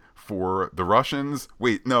working for the Russians.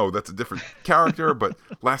 Wait, no, that's a different character, but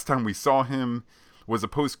last time we saw him was a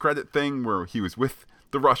post-credit thing where he was with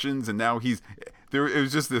the Russians, and now he's there. It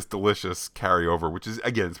was just this delicious carryover, which is,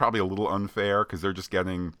 again, it's probably a little unfair because they're just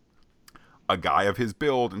getting a guy of his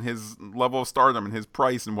build and his level of stardom and his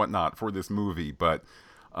price and whatnot for this movie. But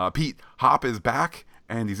Pete, Hop is back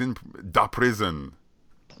and he's in da prison.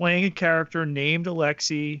 Playing a character named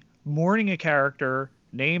Alexei, mourning a character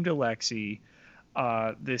named Alexei,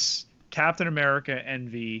 this Captain America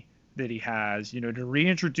envy that he has, to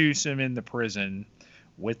reintroduce him in the prison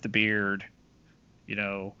with the beard, you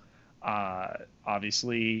know,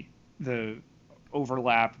 obviously the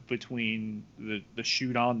overlap between the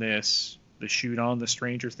shoot on this, the shoot on the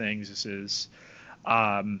Stranger Things this is,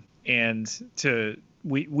 and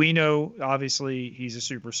we know obviously he's a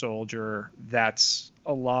super soldier. That's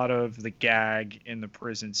a lot of the gag in the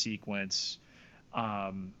prison sequence,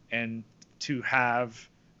 and to have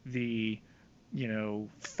the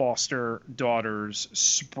foster daughters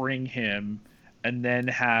spring him and then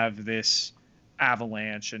have this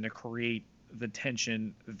avalanche and to create the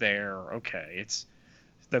tension there. Okay, it's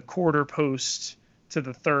the quarter post to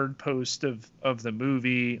the third post of the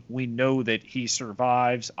movie. We know that he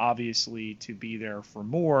survives, obviously, to be there for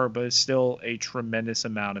more, but it's still a tremendous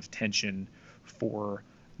amount of tension for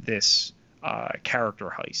this character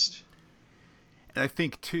heist. And I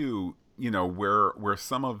think too, where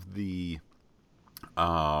some of the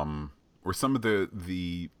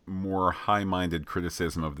the more high-minded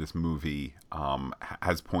criticism of this movie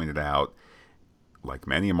has pointed out, like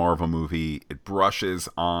many a Marvel movie, it brushes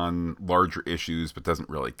on larger issues but doesn't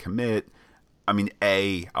really commit. I mean,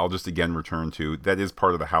 I'll just again return to that is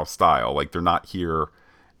part of the house style. Like, they're not here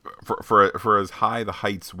for as high the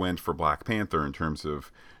heights went for Black Panther in terms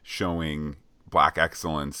of showing black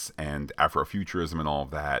excellence and Afrofuturism and all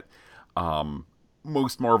of that.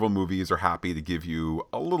 Most Marvel movies are happy to give you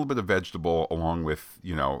a little bit of vegetable along with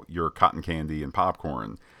your cotton candy and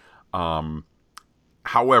popcorn.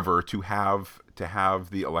 However, to have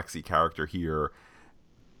the Alexei character here,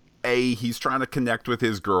 he's trying to connect with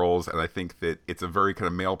his girls, and I think that it's a very kind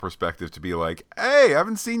of male perspective to be like, hey, I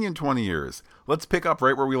haven't seen you in 20 years. Let's pick up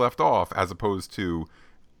right where we left off, as opposed to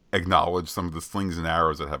acknowledge some of the slings and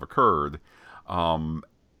arrows that have occurred.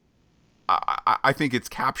 I think it's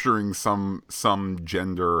capturing some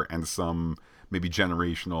gender and some maybe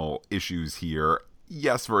generational issues here.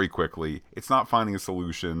 Yes, very quickly. It's not finding a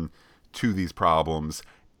solution to these problems.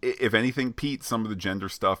 If anything, Pete, some of the gender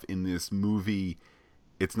stuff in this movie,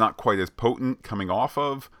 it's not quite as potent coming off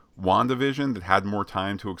of WandaVision that had more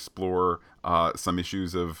time to explore some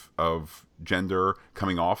issues of gender,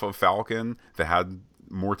 coming off of Falcon that had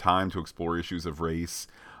more time to explore issues of race,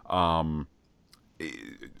 coming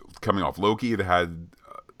off Loki that had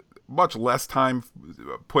much less time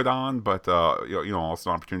put on, but also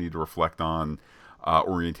an opportunity to reflect on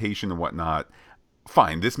orientation and whatnot.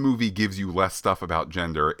 Fine, this movie gives you less stuff about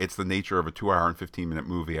gender. It's the nature of a 2 hour and 15-minute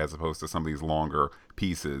movie as opposed to some of these longer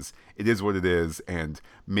pieces. It is what it is, and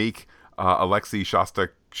make Alexei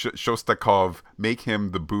Shostakov, make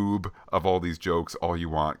him the boob of all these jokes all you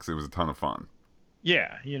want, because it was a ton of fun.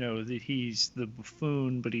 Yeah, that he's the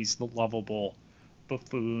buffoon, but he's the lovable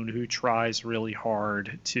buffoon who tries really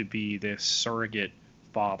hard to be this surrogate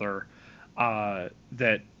father.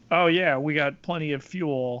 That, oh yeah, we got plenty of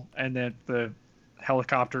fuel, and that the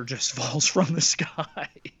helicopter just falls from the sky.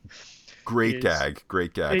 Great gag.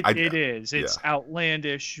 It is. It's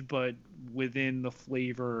outlandish, but within the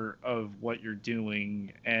flavor of what you're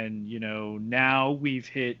doing. And, now we've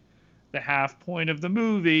hit the half point of the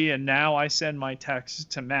movie, and now I send my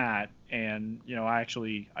text to Matt, and, I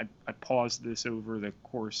paused this over the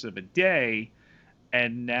course of a day,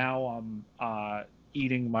 and now I'm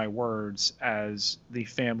eating my words as the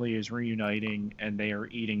family is reuniting and they are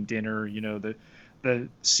eating dinner. The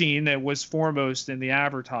scene that was foremost in the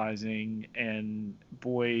advertising, and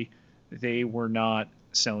boy, they were not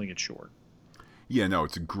selling it short. Yeah, no,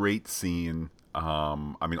 it's a great scene.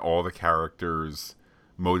 All the characters'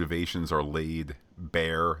 motivations are laid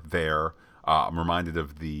bare there. I'm reminded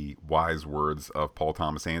of the wise words of Paul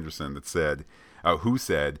Thomas Anderson that said, who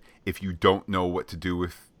said, if you don't know what to do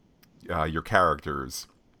with your characters,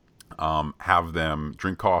 have them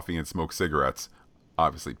drink coffee and smoke cigarettes.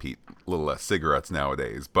 Obviously, Pete, a little less cigarettes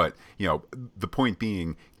nowadays, but the point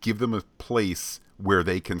being, give them a place where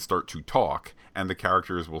they can start to talk, and the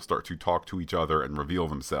characters will start to talk to each other and reveal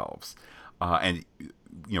themselves. And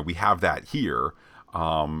we have that here.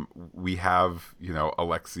 We have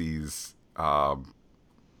Alexei's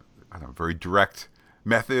very direct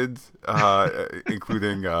methods,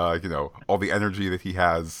 including all the energy that he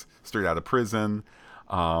has straight out of prison.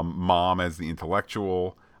 Mom as the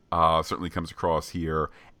intellectual. Certainly comes across here.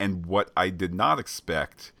 And what I did not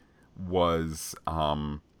expect was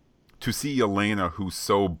to see Elena, who's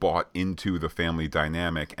so bought into the family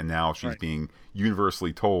dynamic, and now she's being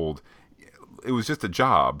universally told it was just a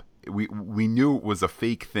job. We knew it was a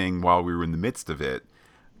fake thing while we were in the midst of it.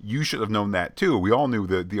 You should have known that too. We all knew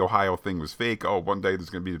that the Ohio thing was fake. Oh, one day there's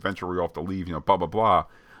going to be an adventure where you have to leave, blah, blah, blah.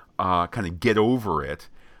 Kind of get over it.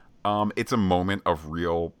 It's a moment of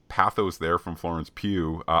real pathos there from Florence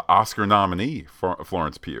Pugh, Oscar nominee for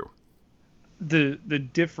Florence Pugh. The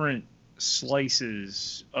different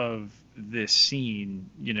slices of this scene,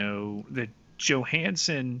 that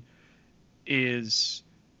Johansson is,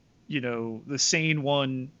 the sane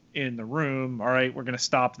one in the room. All right, we're going to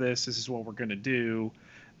stop this. This is what we're going to do.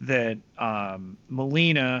 That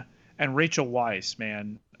Melina and Rachel Weisz,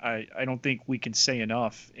 man, I don't think we can say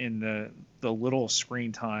enough in the little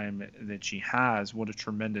screen time that she has. What a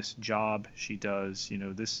tremendous job she does.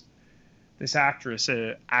 This actress,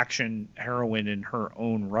 action heroine in her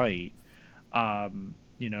own right.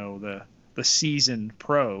 The seasoned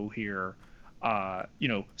pro here.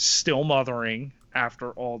 Still mothering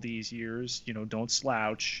after all these years. Don't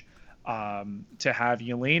slouch. To have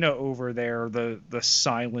Yelena over there, the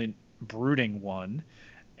silent, brooding one.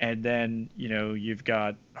 And then, you've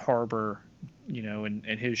got Harbor,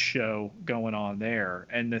 and his show going on there.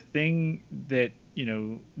 And the thing that,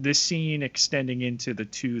 this scene extending into the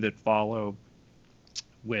two that follow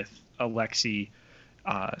with Alexei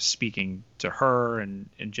speaking to her and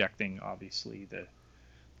injecting, obviously,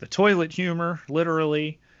 the toilet humor,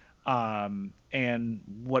 literally. And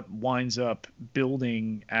what winds up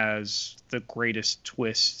building as the greatest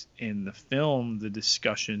twist in the film, the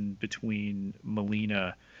discussion between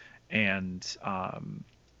Melina and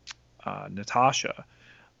Natasha.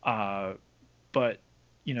 But,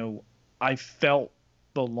 I felt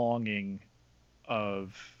the longing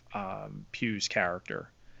of Pugh's character,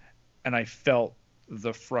 and I felt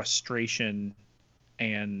the frustration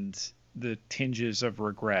and the tinges of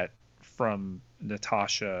regret from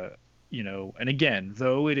Natasha. And again,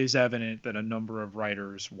 though it is evident that a number of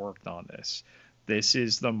writers worked on this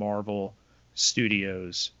is the Marvel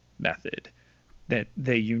Studios method, that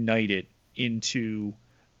they unite it into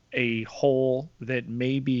a whole that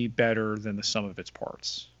may be better than the sum of its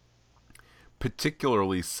parts.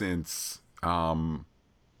 Particularly since the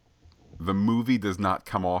movie does not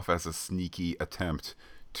come off as a sneaky attempt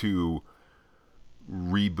to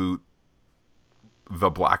reboot the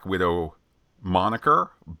Black Widow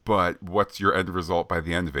moniker, but what's your end result by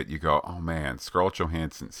the end of it? You go, oh man, Scarlett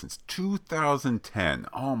Johansson since 2010.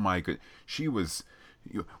 Oh my god, she was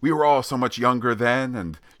we were all so much younger then,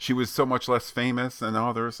 and she was so much less famous. And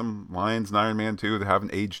there are some lines in Iron Man 2 that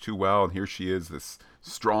haven't aged too well. And here she is, this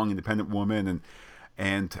strong, independent woman.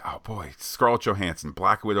 And oh boy, Scarlett Johansson,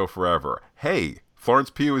 Black Widow forever. Hey, Florence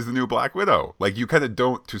Pugh is the new Black Widow. Like, you kind of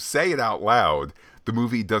don't, to say it out loud, the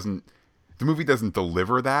movie doesn't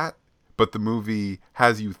deliver that, but the movie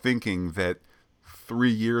has you thinking that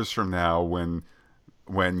 3 years from now, when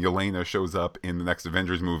Yelena shows up in the next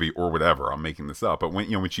Avengers movie or whatever, I'm making this up, but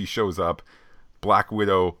when she shows up, Black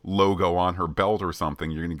Widow logo on her belt or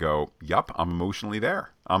something, you're gonna go, "Yup, I'm emotionally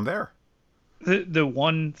there. I'm there." The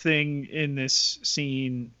one thing in this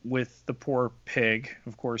scene with the poor pig,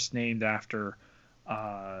 of course named after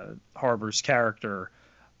Harbor's character,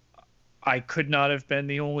 I could not have been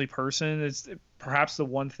the only person. It's perhaps the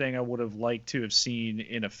one thing I would have liked to have seen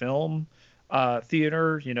in a film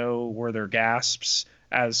theater, where there are gasps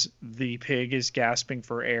as the pig is gasping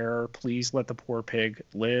for air. Please let the poor pig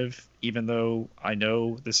live, even though I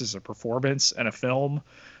know this is a performance and a film.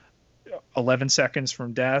 11 seconds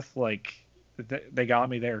from death, like, they got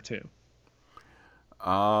me there too.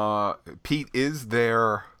 Pete, is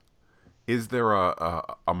there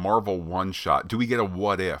a Marvel one shot? Do we get a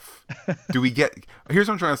what if? Here's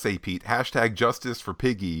what I'm trying to say, Pete. Hashtag justice for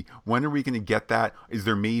Piggy. When are we going to get that? Is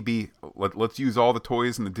there maybe, let's use all the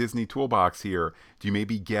toys in the Disney toolbox here. Do you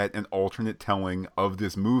maybe get an alternate telling of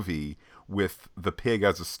this movie with the pig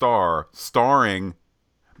as a star, starring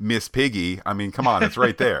Miss Piggy? I mean, come on, it's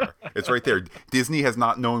right there. It's right there. Disney has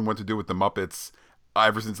not known what to do with the Muppets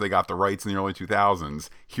ever since they got the rights in the early 2000s.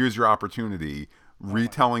 Here's your opportunity.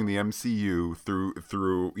 Retelling the MCU through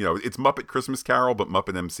it's Muppet Christmas Carol, but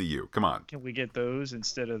Muppet MCU. Come on. Can we get those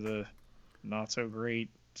instead of the not so great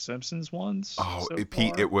Simpsons ones? Oh, so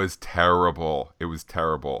Pete, far? it was terrible. It was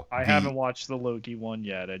terrible. I haven't watched the Loki one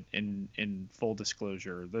yet. In full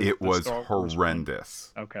disclosure, it was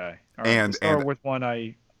horrendous. Okay, all right. And the Star Wars one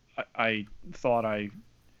I thought I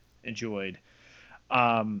enjoyed,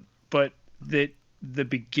 but the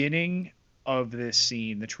beginning of this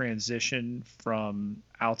scene, the transition from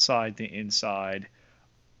outside to inside,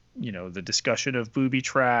 the discussion of booby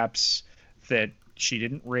traps, that she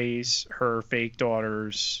didn't raise her fake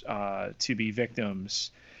daughters to be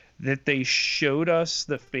victims, that they showed us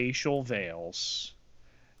the facial veils,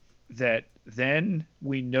 that then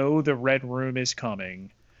we know the Red Room is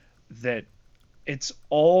coming, that it's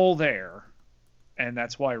all there, and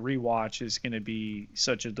that's why rewatch is going to be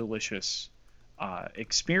such a delicious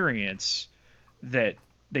experience, that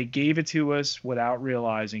they gave it to us without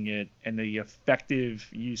realizing it, and the effective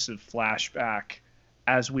use of flashback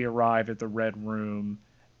as we arrive at the Red Room,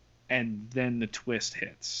 and then the twist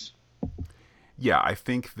hits. Yeah, I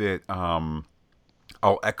think that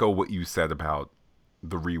I'll echo what you said about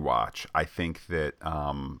the rewatch. I think that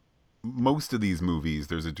most of these movies,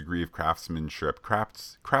 there's a degree of craftsmanship,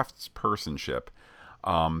 craftspersonship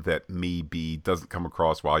that maybe doesn't come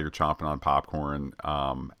across while you're chomping on popcorn,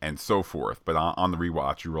 and so forth. But on the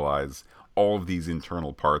rewatch, you realize all of these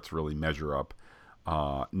internal parts really measure up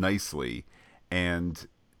nicely. And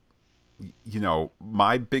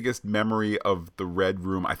my biggest memory of the Red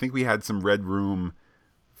Room, I think we had some Red Room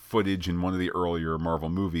footage in one of the earlier Marvel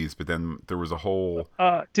movies, but then there was a whole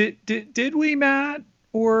did we, Matt,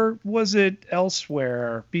 or was it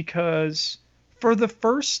elsewhere? Because for the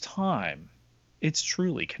first time, it's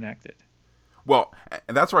truly connected. Well,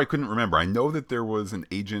 and that's where I couldn't remember. I know that there was an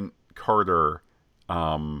Agent Carter,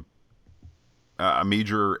 a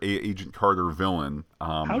major Agent Carter villain.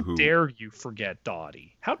 How dare you forget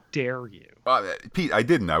Dottie? How dare you? Pete, I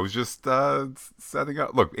didn't. I was just setting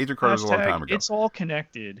up. Look, Agent Carter's a long time ago. It's all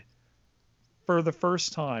connected. For the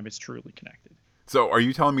first time, it's truly connected. So are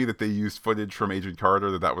you telling me that they used footage from Agent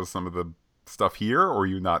Carter, that was some of the stuff here, or are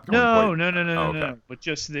you not going No. But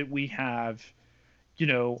just that we have,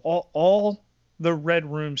 all the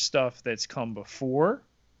Red Room stuff that's come before,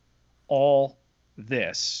 all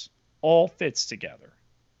this, all fits together.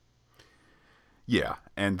 Yeah,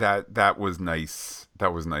 and that was nice.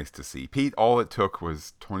 That was nice to see. Pete, all it took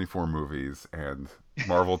was 24 movies and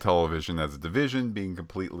Marvel Television as a division being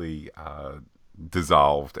completely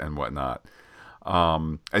dissolved and whatnot.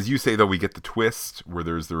 As you say, though, we get the twist where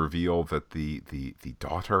there's the reveal that the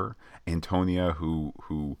daughter, Antonia,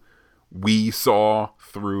 who we saw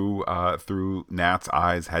through Nat's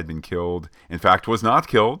eyes, had been killed. In fact, was not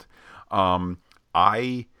killed.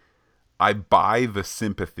 I buy the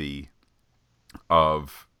sympathy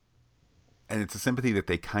of, and it's a sympathy that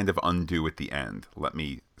they kind of undo at the end, let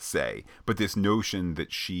me say. But this notion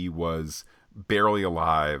that she was barely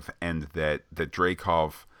alive and that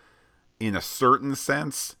Dreykov in a certain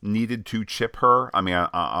sense, needed to chip her. I mean,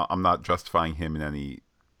 I'm not justifying him in any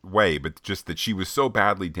way, but just that she was so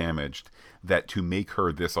badly damaged that to make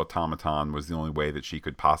her this automaton was the only way that she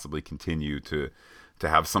could possibly continue to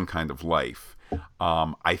have some kind of life.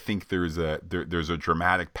 I think there's a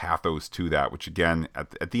dramatic pathos to that, which again,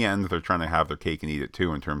 at the end, they're trying to have their cake and eat it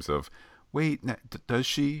too, in terms of, wait, does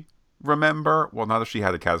she remember? Well, not if she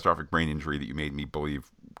had a catastrophic brain injury that you made me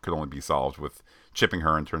believe could only be solved with chipping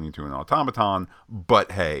her and turning into an automaton.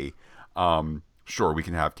 But hey, sure, we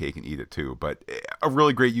can have cake and eat it too. But a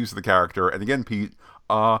really great use of the character. And again, Pete,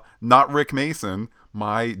 not Rick Mason.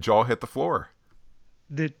 My jaw hit the floor.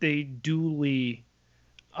 That they duly,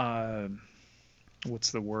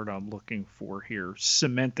 what's the word I'm looking for here?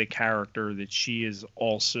 Cement the character that she is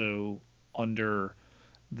also under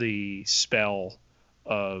the spell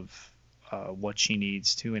of what she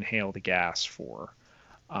needs to inhale the gas for,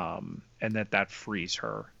 and that frees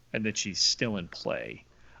her, and that she's still in play.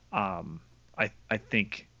 I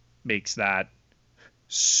think makes that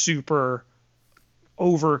super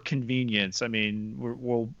over convenience. I mean,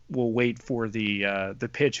 we'll wait for the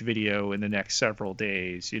pitch video in the next several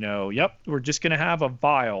days. Yep, we're just gonna have a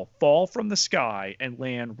vial fall from the sky and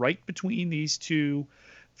land right between these two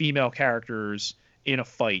female characters in a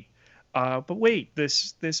fight. But wait,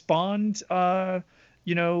 this Bond,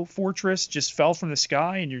 fortress just fell from the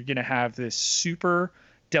sky, and you're gonna have this super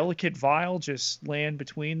delicate vial just land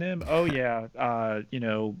between them. Oh yeah,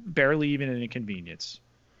 barely even an inconvenience.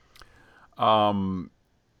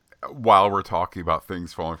 While we're talking about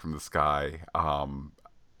things falling from the sky,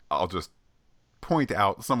 I'll just point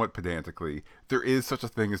out somewhat pedantically, there is such a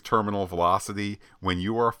thing as terminal velocity. When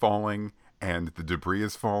you are falling and the debris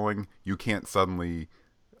is falling, you can't suddenly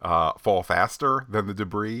fall faster than the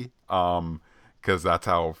debris, because that's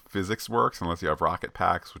how physics works, unless you have rocket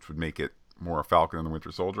packs, which would make it more a Falcon and the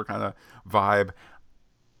Winter Soldier kind of vibe.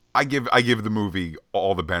 I give the movie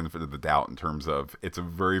all the benefit of the doubt in terms of it's a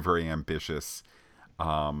very, very ambitious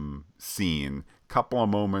scene. Couple of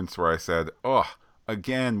moments where I said,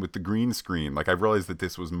 again with the green screen. Like, I realized that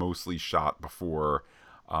this was mostly shot before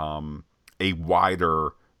a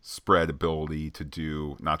wider spread ability to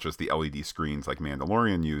do not just the LED screens like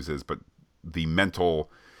Mandalorian uses, but the mental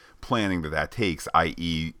planning that takes,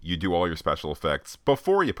 i.e. you do all your special effects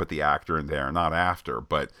before you put the actor in there, not after.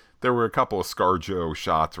 But there were a couple of ScarJo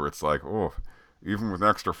shots where it's like, even with an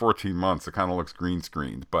extra 14 months, it kind of looks green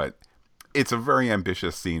screened. But it's a very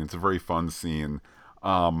ambitious scene. It's a very fun scene.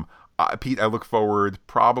 Pete, I look forward,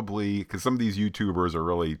 probably, because some of these YouTubers are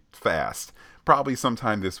really fast, probably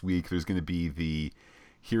sometime this week there's going to be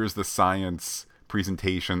here's the science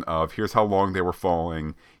presentation of here's how long they were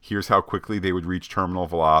falling, here's how quickly they would reach terminal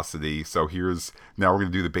velocity. So now we're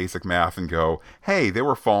going to do the basic math and go, hey, they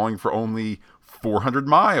were falling for only 400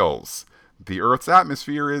 miles. The Earth's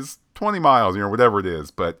atmosphere is 20 miles, whatever it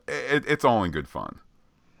is. But it's all in good fun.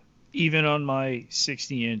 Even on my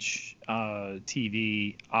 60-inch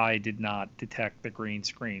TV, I did not detect the green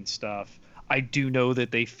screen stuff. I do know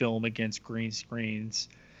that they film against green screens.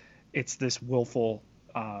 It's this willful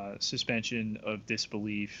suspension of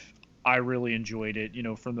disbelief. I really enjoyed it.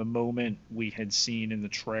 From the moment we had seen in the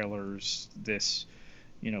trailers this,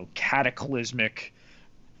 cataclysmic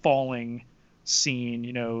falling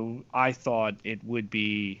scene, I thought it would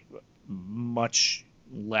be much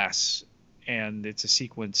less. And it's a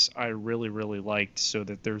sequence I really, really liked, so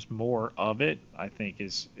that there's more of it, I think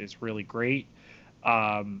is really great.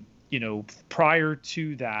 Prior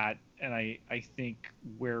to that, and I think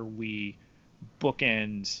where we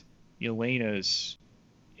bookend Yelena's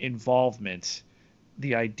involvement,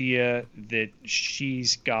 the idea that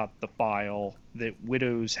she's got the file, that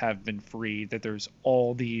widows have been freed, that there's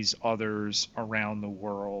all these others around the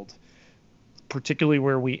world, particularly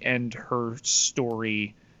where we end her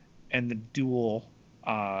story and the dual,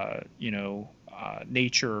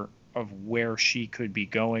 nature of where she could be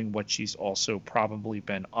going, what she's also probably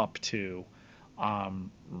been up to.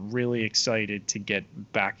 Really excited to get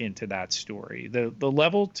back into that story. The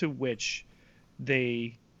level to which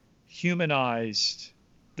they humanized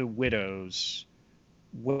the widows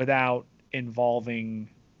without involving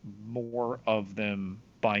more of them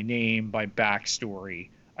by name, by backstory,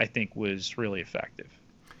 I think was really effective.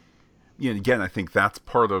 Yeah, and again, I think that's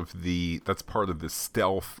part of the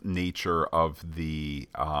stealth nature of the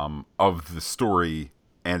story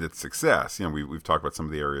and its success. We've talked about some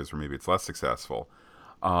of the areas where maybe it's less successful.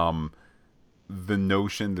 The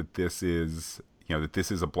notion that this is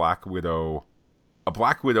a Black Widow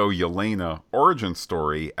Yelena origin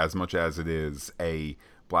story, as much as it is a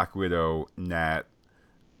Black Widow Nat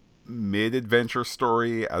mid-adventure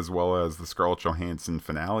story as well as the Scarlett Johansson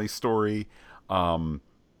finale story. The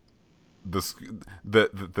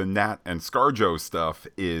Nat and ScarJo stuff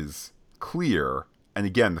is clear, and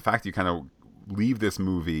again, the fact you kind of leave this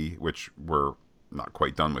movie, which we're not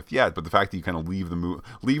quite done with yet, but the fact that you kind of leave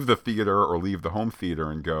the theater or leave the home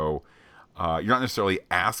theater and go, you're not necessarily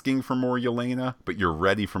asking for more Yelena, but you're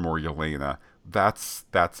ready for more Yelena. That's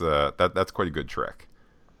quite a good trick.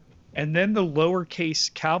 And then the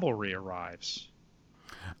lowercase cavalry arrives.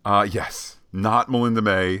 Yes, not Melinda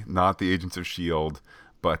May, not the Agents of S.H.I.E.L.D.,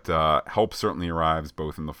 but help certainly arrives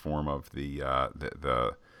both in the form of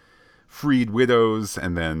the freed widows,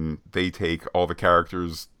 and then they take all the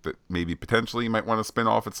characters that maybe potentially you might want to spin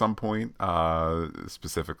off at some point,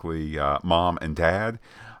 specifically Mom and Dad,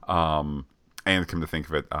 and come to think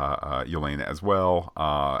of it, Yelena as well.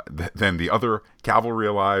 Then the other cavalry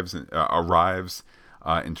arrives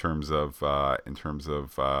in terms of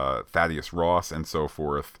Thaddeus Ross and so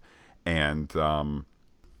forth, and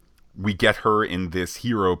we get her in this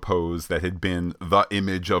hero pose that had been the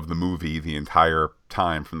image of the movie the entire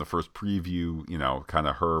time from the first preview, kind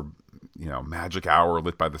of her, magic hour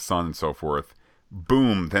lit by the sun and so forth.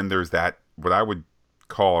 Boom. Then there's that, what I would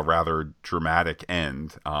call a rather dramatic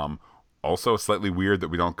end. Also slightly weird that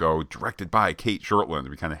we don't go directed by Kate Shortland.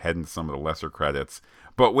 We kind of head into some of the lesser credits.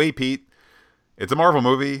 But wait, Pete, it's a Marvel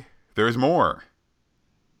movie. There's more.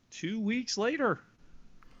 2 weeks later.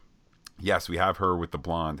 Yes, we have her with the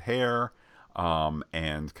blonde hair,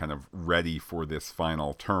 and kind of ready for this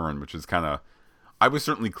final turn, which is kind of, I was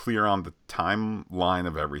certainly clear on the timeline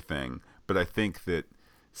of everything, but I think that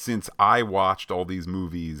since I watched all these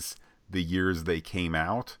movies the years they came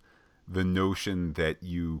out, the notion that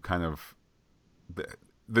the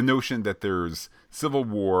notion that there's Civil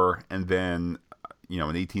War and then, an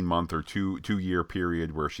 18-month or two-year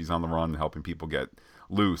period where she's on the run helping people get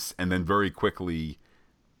loose, and then very quickly,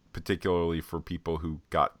 particularly for people who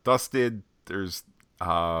got dusted, there's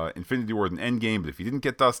Infinity War and Endgame, but if you didn't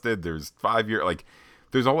get dusted, there's 5 year,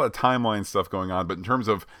 there's a lot of timeline stuff going on. But in terms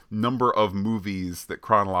of number of movies that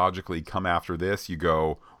chronologically come after this, you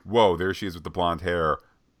go, whoa, there she is with the blonde hair.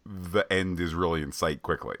 The end is really in sight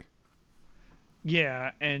quickly.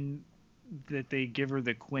 Yeah, and that they give her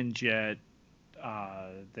the Quinjet,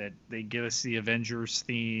 that they give us the Avengers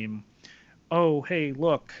theme. Oh, hey,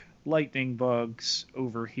 look, lightning bugs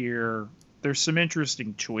over here. There's some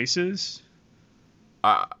interesting choices.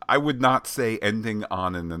 I would not say ending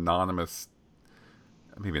on an anonymous,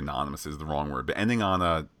 maybe anonymous is the wrong word, but ending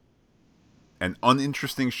on an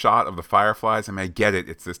uninteresting shot of the Fireflies. I mean, I get it.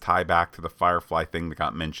 It's this tie back to the Firefly thing that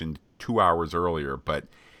got mentioned 2 hours earlier, but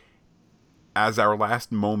as our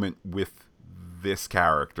last moment with this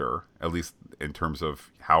character, at least in terms of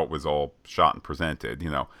how it was all shot and presented,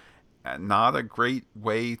 not a great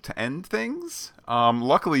way to end things.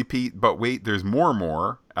 Luckily, Pete, but wait, there's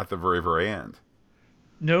more at the very, very end.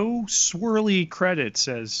 No swirly credits,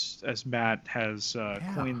 as Matt has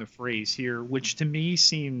coined the phrase here, which to me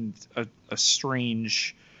seemed a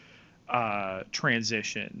strange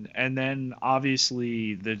transition. And then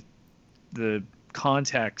obviously the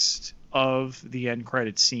context of the end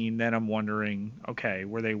credit scene, then I'm wondering, okay,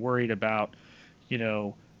 were they worried about,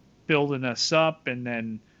 building us up and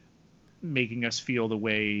then making us feel the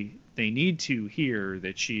way they need to here,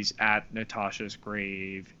 that she's at Natasha's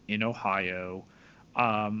grave in Ohio?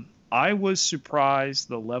 I was surprised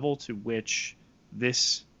the level to which the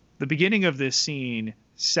beginning of this scene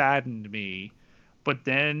saddened me, but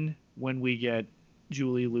then when we get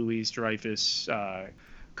Julie Louis-Dreyfus,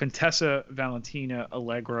 Contessa Valentina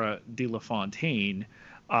Allegra de la Fontaine,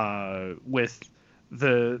 with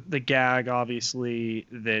the gag, obviously,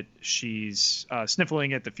 that she's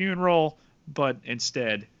sniffling at the funeral, but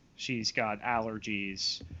instead she's got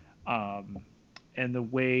allergies. And the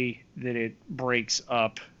way that it breaks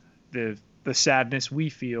up the sadness we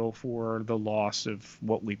feel for the loss of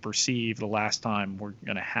what we perceive the last time we're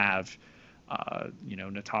going to have,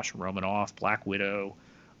 Natasha Romanoff, Black Widow,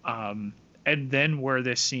 and then where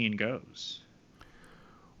this scene goes.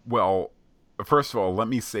 Well, first of all, let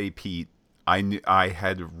me say, Pete, I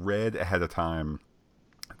had read ahead of time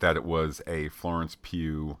that it was a Florence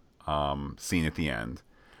Pugh scene at the end,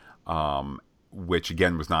 which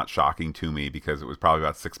again was not shocking to me because it was probably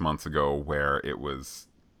about 6 months ago where it was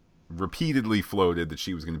repeatedly floated that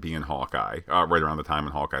she was going to be in Hawkeye, right around the time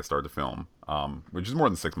when Hawkeye started to film, which is more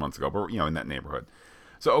than 6 months ago, but in that neighborhood.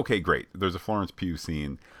 So okay, great. There's a Florence Pugh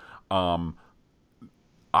scene. I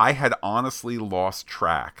had honestly lost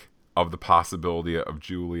track of the possibility of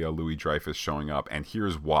Julia Louis-Dreyfus showing up, and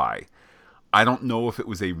here's why. I don't know if it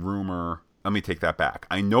was a rumor let me take that back.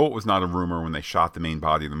 I know it was not a rumor when they shot the main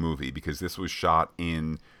body of the movie because this was shot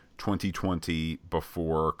in 2020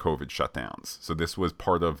 before COVID shutdowns. So this was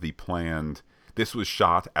part of the planned. This was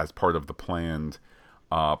shot as part of the planned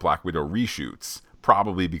Black Widow reshoots,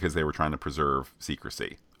 probably because they were trying to preserve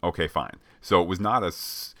secrecy. Okay, fine. So it was not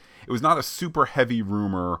a super heavy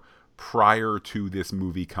rumor prior to this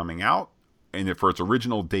movie coming out, and for its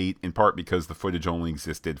original date, in part because the footage only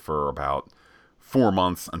existed for about 4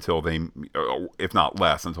 months until they, if not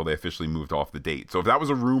less, until they officially moved off the date. So if that was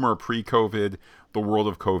a rumor pre-COVID, the world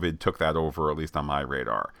of COVID took that over, at least on my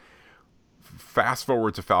radar. Fast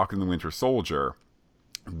forward to Falcon and the Winter Soldier,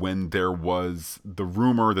 when there was the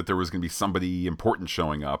rumor that there was going to be somebody important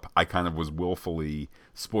showing up, I kind of was willfully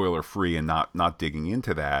spoiler free and not digging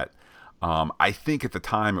into that. I think at the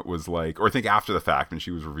time it was like, or I think after the fact when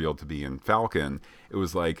she was revealed to be in Falcon, it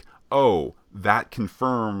was like, oh, that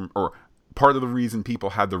confirmed, or part of the reason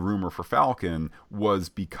people had the rumor for Falcon was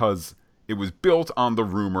because it was built on the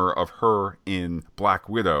rumor of her in Black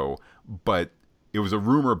Widow, but it was a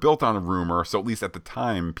rumor built on a rumor, so at least at the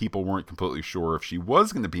time, people weren't completely sure if she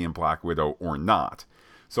was going to be in Black Widow or not.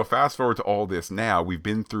 So fast forward to all this now, we've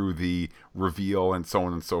been through the reveal and so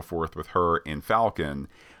on and so forth with her in Falcon.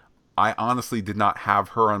 I honestly did not have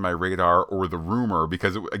her on my radar or the rumor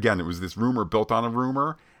because, again, it was this rumor built on a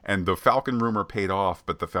rumor, and the Falcon rumor paid off,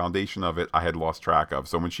 but the foundation of it I had lost track of.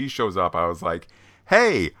 So when she shows up, I was like,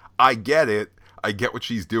 hey, I get it. I get what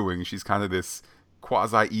she's doing. She's kind of this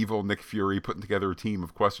quasi-evil Nick Fury putting together a team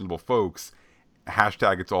of questionable folks.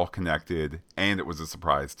 Hashtag it's all connected, and it was a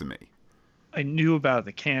surprise to me. I knew about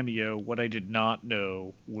the cameo. What I did not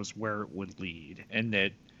know was where it would lead, and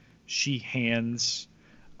that she hands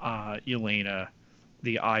Yelena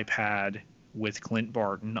the iPad with Clint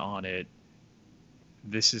Barton on it.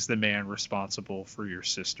 This is the man responsible for your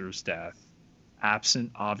sister's death.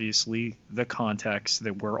 Absent, obviously, the context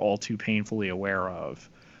that we're all too painfully aware of.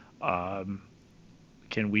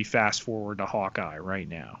 Can we fast forward to Hawkeye right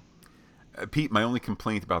now? Pete, my only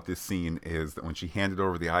complaint about this scene is that when she handed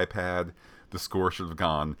over the iPad, the score should have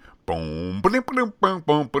gone boom, boom, boom, boom,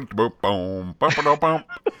 boom, boom, boom, boom, boom.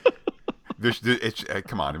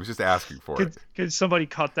 Come on, it was just asking for it. Could somebody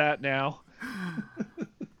cut that now?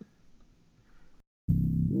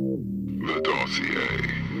 The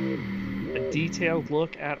Dossier. A detailed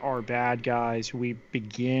look at our bad guys. We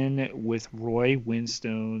begin with Roy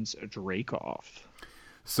Winstone's Dreykov.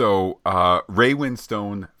 So, Ray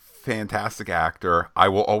Winstone, fantastic actor. I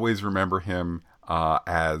will always remember him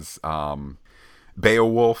as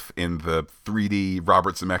Beowulf in the 3D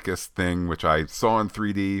Robert Zemeckis thing, which I saw in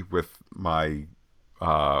 3D with my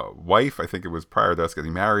wife. I think it was prior to us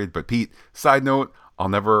getting married. But Pete, side note, I'll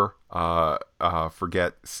never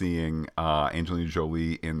forget seeing Angelina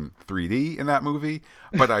Jolie in 3D in that movie.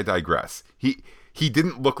 But I digress. He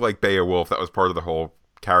didn't look like Beowulf. That was part of the whole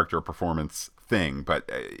character performance thing, but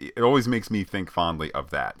it always makes me think fondly of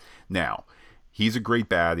that. Now, he's a great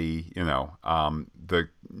baddie, the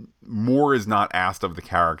more is not asked of the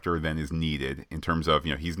character than is needed in terms of,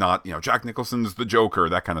 he's not, Jack Nicholson's the Joker,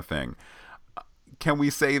 that kind of thing. Can we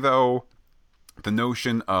say, though, the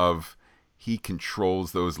notion of he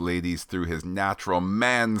controls those ladies through his natural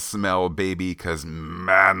man smell, baby, because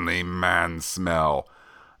manly man smell,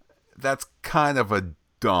 that's kind of a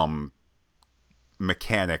dumb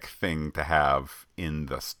mechanic thing to have in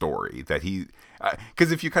the story, that he,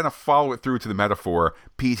 because if you kind of follow it through to the metaphor,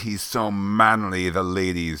 Pete, he's so manly, the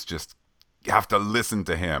ladies just have to listen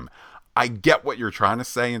to him. I get what you're trying to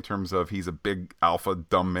say in terms of he's a big alpha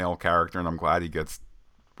dumb male character, and I'm glad he gets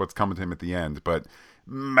what's coming to him at the end, but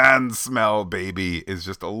man smell, baby, is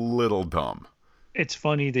just a little dumb. It's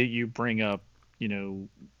funny that you bring up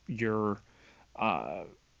your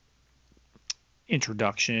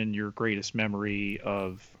introduction, your greatest memory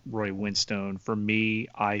of Roy Winstone. For me,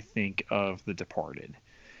 I think of The Departed,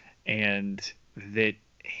 and that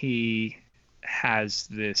he has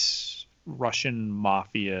this Russian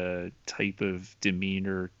mafia type of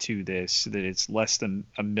demeanor to this, that it's less than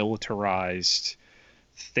a militarized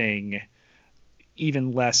thing,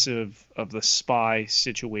 even less of the spy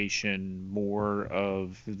situation, more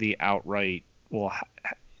of the outright, well,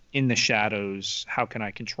 in the shadows, how can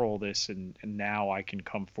I control this? And now I can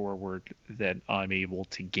come forward that I'm able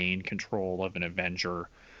to gain control of an Avenger.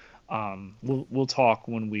 We'll talk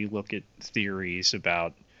when we look at theories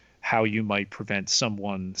about how you might prevent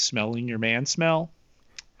someone smelling your man smell,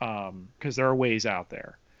 because there are ways out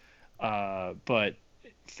there. But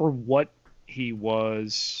for what he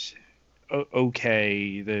was,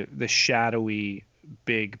 okay, the shadowy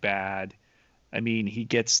big bad, I mean, he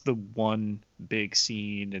gets the one big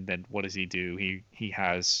scene, and then what does he do? He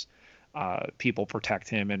has people protect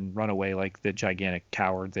him and run away like the gigantic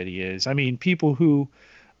coward that he is. I mean, people who,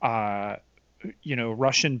 uh,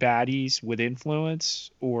 Russian baddies with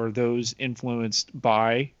influence or those influenced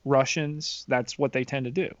by Russians, that's what they tend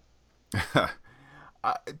to do.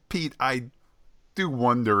 Pete, I do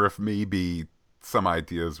wonder if maybe some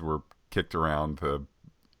ideas were kicked around to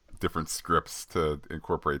different scripts to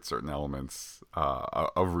incorporate certain elements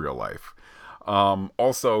of real life.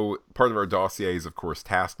 Also, part of our dossier is, of course,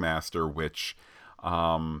 Taskmaster, which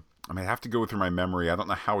I mean, I have to go through my memory. I don't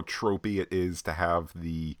know how tropey it is to have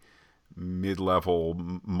the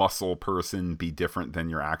mid-level muscle person be different than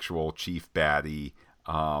your actual chief baddie.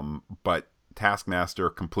 But Taskmaster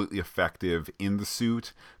completely effective in the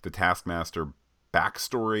suit. The Taskmaster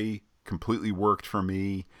backstory completely worked for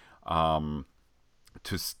me.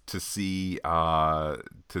 To see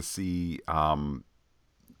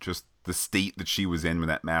just the state that she was in when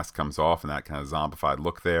that mask comes off and that kind of zombified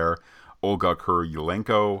look there. Olga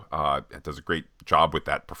Kurylenko does a great job with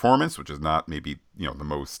that performance, which is not maybe the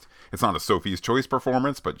most. It's not a Sophie's Choice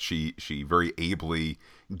performance, but she very ably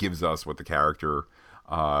gives us what the character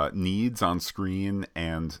needs on screen.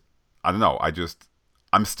 And I don't know.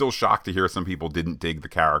 I'm still shocked to hear some people didn't dig the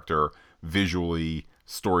character visually,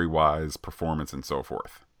 story wise, performance, and so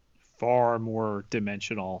forth. Far more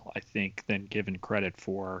dimensional, I think, than given credit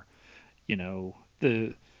for.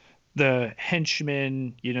 The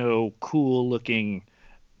henchman, cool looking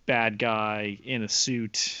bad guy in a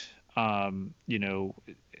suit.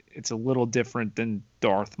 It's a little different than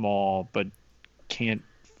Darth Maul, but can't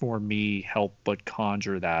for me help but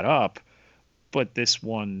conjure that up. But this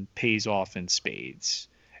one pays off in spades.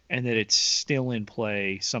 And that it's still in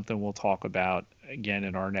play, something we'll talk about again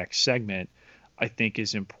in our next segment, I think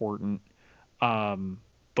is important.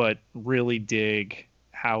 But really dig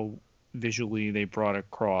how visually they brought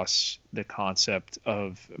across the concept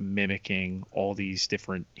of mimicking all these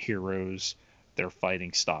different heroes, their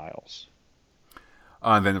fighting styles.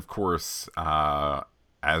 And then, of course,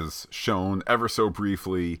 as shown ever so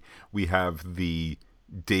briefly, we have the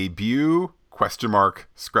debut question mark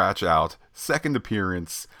scratch out second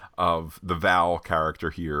appearance of the Val character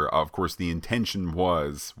here. Of course, the intention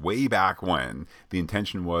was way back when. The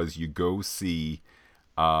intention was you go see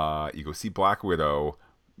Black Widow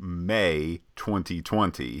May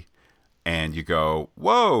 2020, and you go,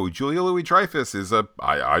 whoa, Julia Louis-Dreyfus is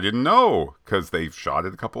I didn't know, because they shot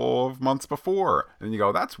it a couple of months before. And you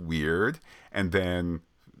go, that's weird. And then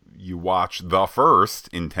you watch the first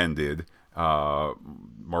intended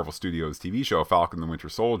Marvel Studios TV show, Falcon the Winter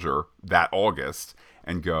Soldier, that August,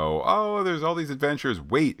 and go, oh, there's all these adventures.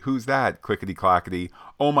 Wait, who's that? Clickety clackety.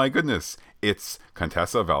 Oh my goodness, it's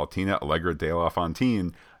Contessa Valentina Allegra de la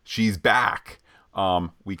Fontaine. She's back.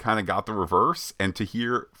 We kind of got the reverse, and to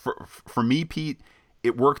hear for me, Pete,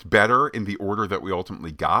 it worked better in the order that we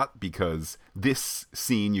ultimately got, because this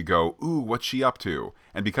scene you go, ooh, what's she up to?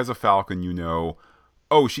 And because of Falcon,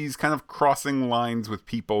 oh, she's kind of crossing lines with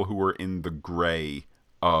people who are in the gray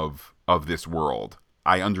of this world.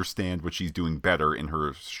 I understand what she's doing better in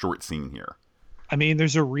her short scene here. I mean,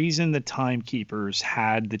 there's a reason the Timekeepers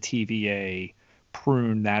had the TVA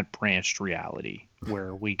prune that branched reality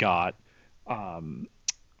where we got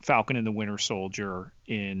Falcon and the Winter Soldier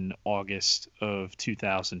in August of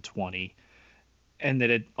 2020, and that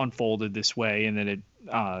it unfolded this way, and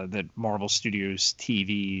that Marvel Studios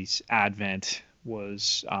TV's advent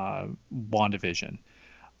was WandaVision.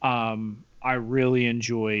 I really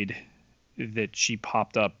enjoyed that she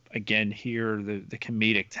popped up again here. The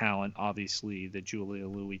comedic talent, obviously, that Julia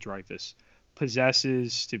Louis-Dreyfus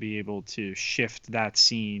possesses, to be able to shift that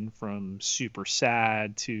scene from super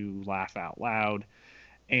sad to laugh out loud.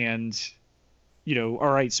 And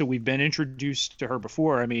all right, so we've been introduced to her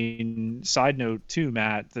before. I mean, side note too,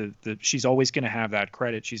 Matt, she's always going to have that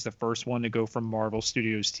credit. She's the first one to go from Marvel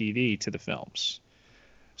Studios TV to the films,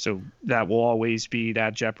 so that will always be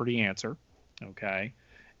that Jeopardy answer. Okay.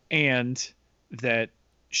 And that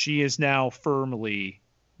she is now firmly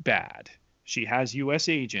bad. She has U.S.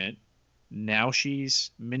 agent. Now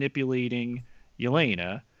she's manipulating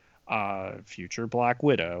Yelena, future Black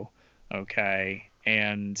Widow. Okay.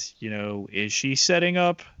 And, is she setting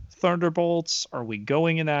up Thunderbolts? Are we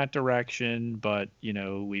going in that direction? But,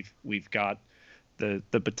 we've got the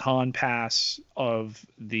baton pass of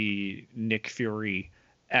the Nick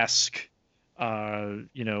Fury-esque,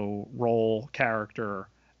 role character,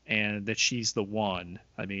 and that she's the one.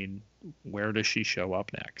 I mean, where does she show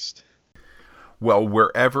up next? Well,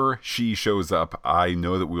 wherever she shows up, I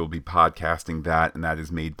know that we will be podcasting that, and that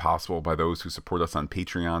is made possible by those who support us on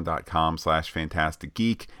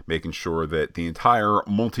patreon.com/fantasticgeek, making sure that the entire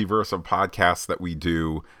multiverse of podcasts that we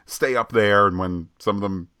do stay up there, and when some of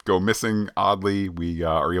them go missing, oddly, we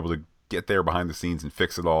are able to get there behind the scenes and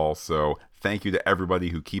fix it all. So thank you to everybody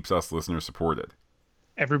who keeps us listener supported.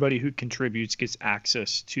 Everybody who contributes gets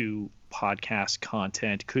access to podcast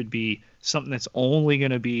content. Could be something that's only going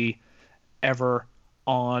to be ever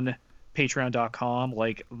on patreon.com,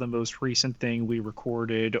 like the most recent thing we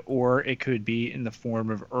recorded, or it could be in the form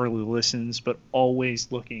of early listens, but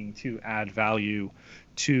always looking to add value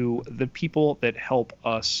to the people that help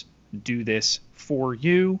us do this for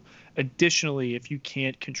you. Additionally, if you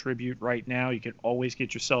can't contribute right now, you can always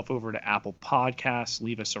get yourself over to Apple Podcasts,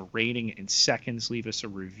 leave us a rating in seconds, leave us a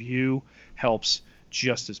review. Helps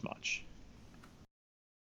just as much.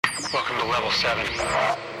 Welcome to level 7.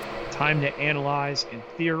 Time to analyze and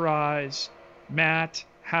theorize. Matt,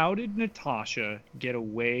 how did Natasha get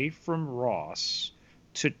away from Ross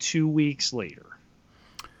to 2 weeks later?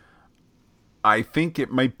 I think it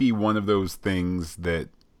might be one of those things that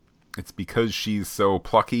it's because she's so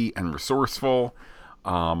plucky and resourceful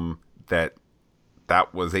that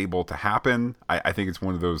was able to happen. I think it's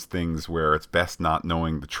one of those things where it's best not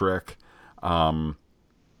knowing the trick.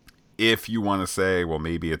 If you want to say, well,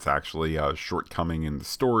 maybe it's actually a shortcoming in the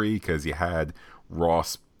story because you had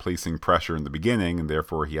Ross placing pressure in the beginning and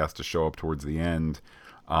therefore he has to show up towards the end.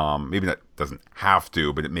 Maybe that doesn't have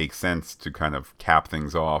to, but it makes sense to kind of cap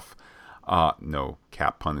things off. No,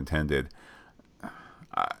 cap pun intended.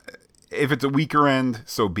 If it's a weaker end,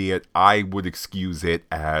 so be it. I would excuse it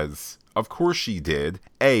as, of course she did.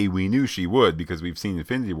 We knew she would because we've seen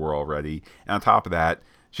Infinity War already. And on top of that,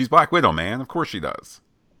 she's Black Widow, man. Of course she does.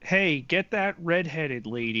 Hey, get that redheaded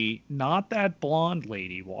lady, not that blonde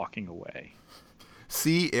lady walking away.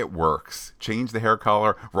 See, it works. Change the hair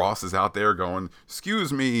color. Ross is out there going,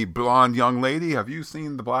 excuse me, blonde young lady, have you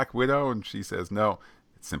seen the Black Widow? And she says, no.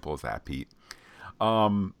 It's simple as that, Pete.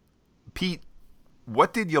 Pete,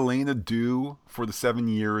 what did Yelena do for the 7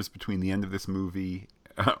 years between the end of this movie,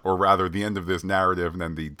 or rather the end of this narrative and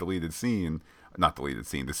then the deleted scene, not deleted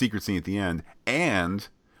scene, the secret scene at the end, and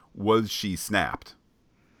was she snapped?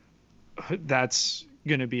 That's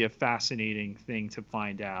going to be a fascinating thing to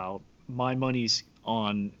find out. My money's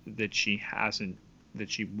on that she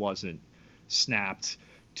wasn't snapped.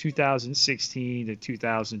 2016 to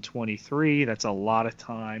 2023, that's a lot of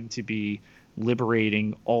time to be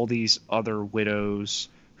liberating all these other widows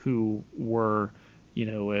who were,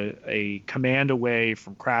 a command away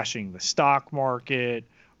from crashing the stock market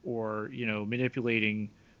or,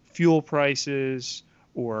 manipulating fuel prices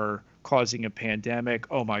or causing a pandemic.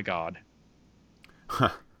 Oh my God.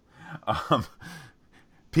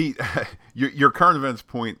 Pete, your current events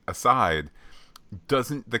point aside,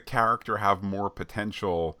 doesn't the character have more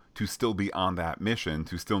potential to still be on that mission,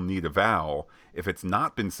 to still need a Val, if it's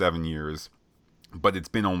not been 7 years, but it's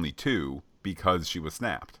been only 2 because she was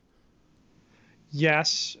snapped?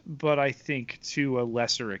 Yes, but I think to a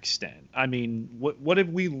lesser extent. I mean, what have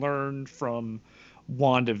we learned from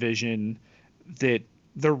WandaVision? That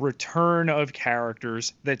the return of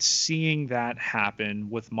characters, that seeing that happen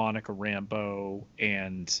with Monica Rambeau,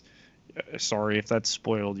 and sorry if that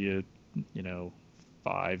spoiled you,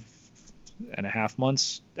 5.5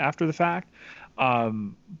 months after the fact.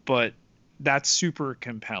 But that's super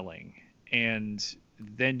compelling. And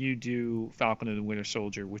then you do Falcon and the Winter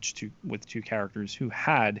Soldier, with two characters who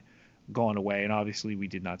had gone away, and obviously we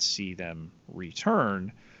did not see them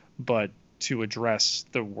return, but to address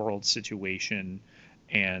the world situation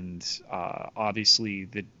and obviously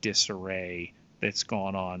the disarray that's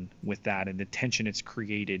gone on with that and the tension it's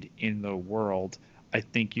created in the world, I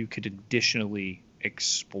think you could additionally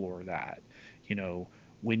explore that.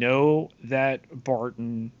 We know that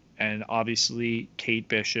Barton and obviously Kate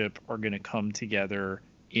Bishop are going to come together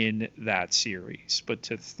in that series. But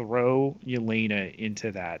to throw Yelena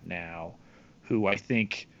into that now, who I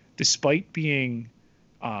think, despite being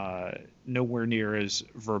nowhere near as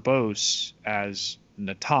verbose as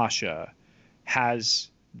Natasha, has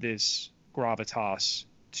this gravitas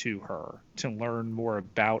to her, to learn more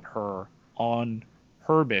about her on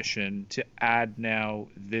her mission, to add now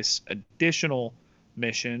this additional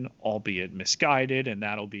mission, albeit misguided, and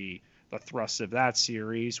that'll be the thrust of that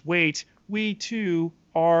series. Wait, we too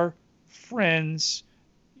are friends.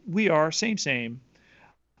 We are same.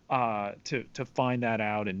 To find that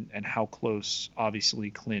out and how close obviously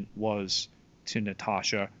Clint was to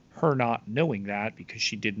Natasha, her not knowing that because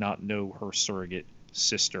she did not know her surrogate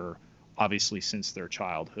sister, obviously since their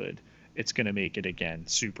childhood. It's going to make it again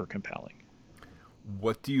super compelling.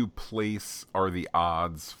 What do you place are the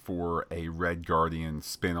odds for a Red Guardian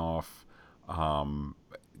spin-off? Um,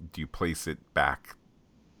 do you place it back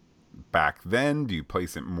then? Do you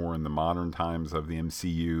place it more in the modern times of the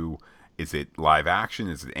MCU? Is it live action?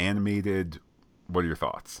 Is it animated? What are your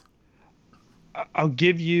thoughts? I'll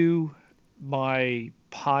give you my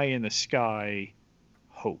pie in the sky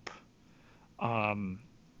hope. Um,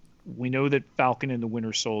 we know that Falcon and the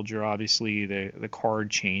Winter Soldier, obviously, the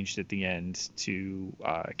card changed at the end to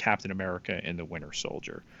Captain America and the Winter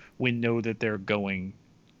Soldier. We know that they're going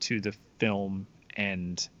to the film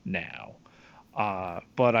end now.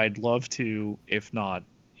 But I'd love to, if not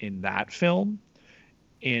in that film,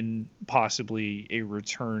 in possibly a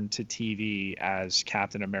return to TV as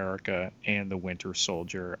Captain America and the Winter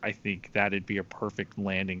Soldier. I think that'd be a perfect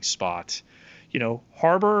landing spot.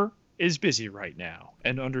 Harbor is busy right now,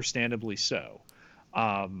 and understandably so.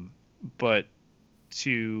 Um, but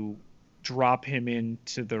to drop him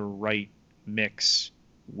into the right mix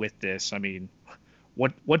with this, I mean,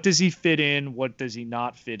 what does he fit in? What does he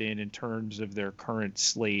not fit in terms of their current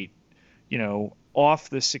slate? Off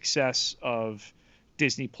the success of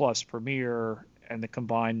Disney Plus premiere and the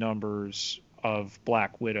combined numbers of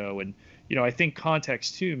Black Widow. And, I think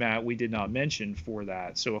context too, Matt, we did not mention for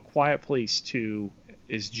that. So A Quiet Place 2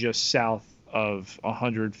 is just south of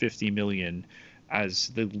 150 million as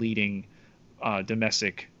the leading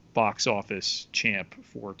domestic box office champ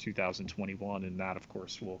for 2021. And that, of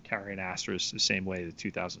course, will carry an asterisk the same way that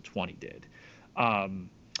 2020 did.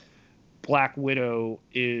 Black Widow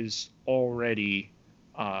is already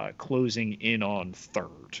closing in on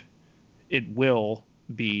third. It will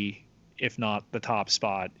be, if not the top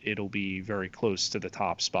spot, it'll be very close to the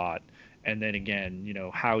top spot. And then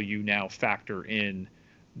again, how you now factor in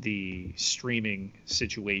the streaming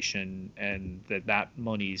situation and that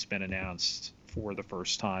money's been announced for the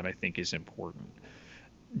first time, I think is important.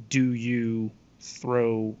 Do you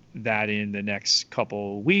throw that in the next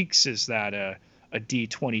couple weeks? Is that a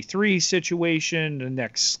D23 situation, the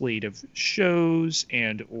next slate of shows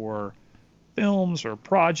and or films or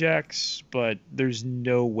projects? But there's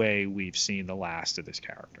no way we've seen the last of this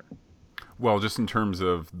character. Well, just in terms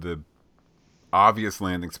of the obvious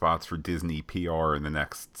landing spots for Disney PR in the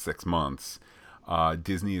next 6 months,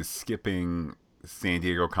 Disney is skipping San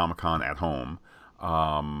Diego Comic-Con at home.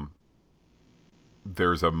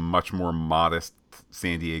 There's a much more modest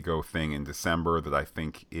San Diego thing in December that I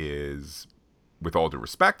think is, with all due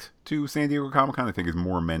respect to San Diego Comic-Con, I think is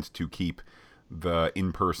more meant to keep the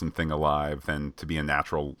in-person thing alive than to be a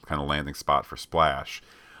natural kind of landing spot for Splash.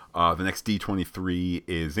 The next D23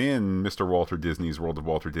 is in Mr. Walter Disney's World of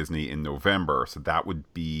Walter Disney in November, so that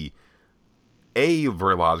would be a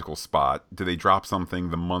very logical spot. Do they drop something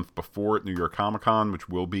the month before at New York Comic Con, which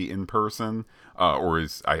will be in person, or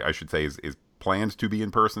I should say is planned to be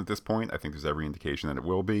in person at this point? I think there's every indication that it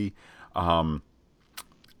will be. I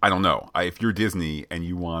don't know. If you're Disney and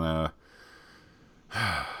you want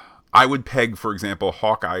to... I would peg, for example,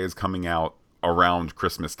 Hawkeye is coming out around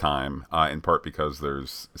Christmas time, in part because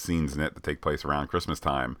there's scenes in it that take place around Christmas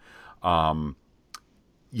time.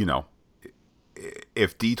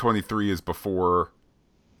 If D23 is before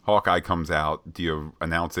Hawkeye comes out, do you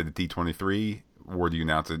announce it at D23? Or do you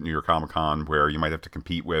announce it at New York Comic Con, where you might have to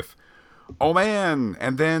compete with, oh man,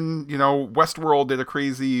 and then, Westworld did a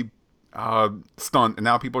crazy stunt, and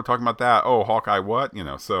now people are talking about that. Oh, Hawkeye, what?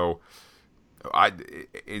 So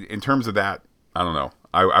in terms of that, I don't know.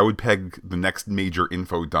 I would peg the next major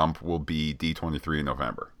info dump will be D23 in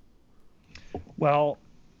November. Well,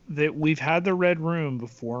 that we've had the Red Room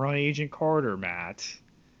before on Agent Carter, Matt,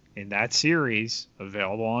 in that series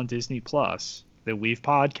available on Disney Plus that we've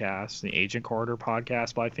podcast, the Agent Carter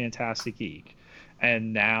podcast by Fantastic Geek.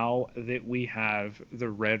 And now that we have the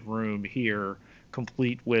Red Room here,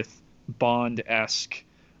 complete with Bond-esque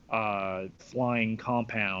flying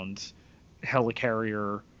compound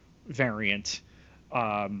helicarrier variant,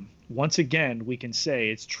 once again we can say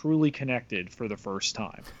it's truly connected for the first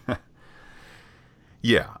time.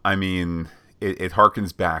 Yeah, I mean, it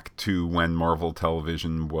harkens back to when Marvel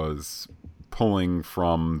Television was pulling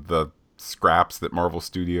from the scraps that Marvel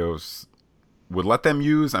Studios would let them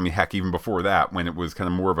use. I mean, heck, even before that, when it was kind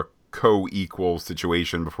of more of a co-equal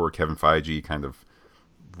situation before Kevin Feige kind of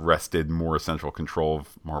wrested more central control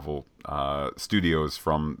of Marvel Studios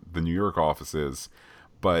from the New York offices.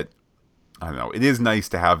 But I don't know, it is nice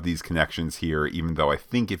to have these connections here, even though I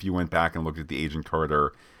think if you went back and looked at the Agent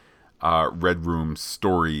Carter Red Room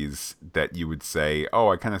stories, that you would say, oh,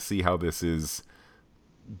 I kind of see how this is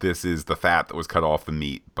the fat that was cut off the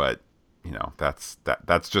meat. But that's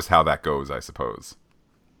just how that goes, I suppose.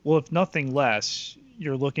 Well, if nothing less,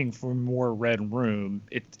 you're looking for more Red Room,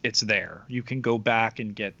 it's there. You can go back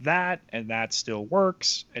and get that, and that still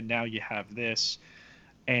works. And now you have this,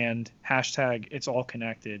 and hashtag it's all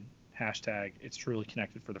connected. Hashtag it's truly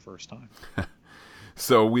connected for the first time.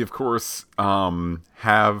 So we, of course,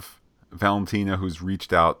 have Valentina, who's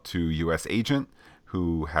reached out to U.S. Agent,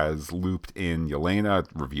 who has looped in Yelena,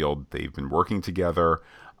 revealed they've been working together.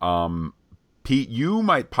 Pete, you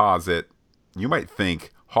might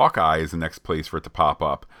think Hawkeye is the next place for it to pop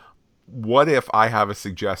up. What if I have a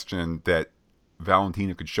suggestion that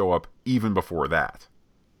Valentina could show up even before that?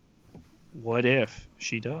 What if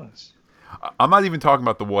she does? I'm not even talking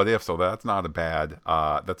about the what if, so that's not a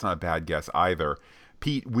bad guess either.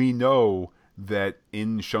 Pete, we know that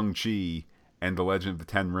in Shang-Chi and The Legend of the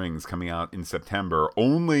Ten Rings coming out in September,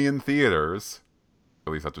 only in theaters,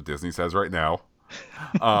 at least that's what Disney says right now.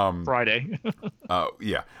 Friday.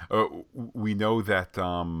 We know that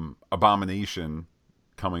Abomination,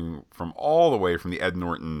 coming from all the way from the Ed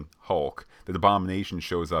Norton Hulk, that Abomination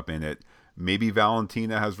shows up in it. Maybe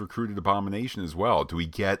Valentina has recruited Abomination as well. Do we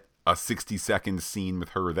get a 60-second scene with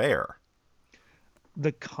her there?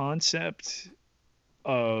 The concept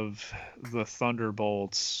of the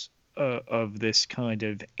Thunderbolts, of this kind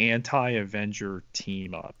of anti-Avenger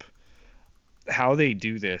team up, how they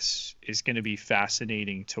do this is going to be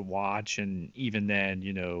fascinating to watch. And even then,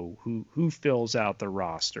 who fills out the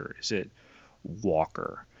roster? Is it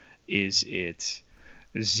Walker? Is it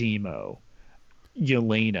Zemo?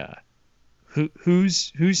 Yelena?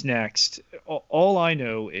 Who's next? All I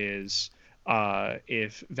know is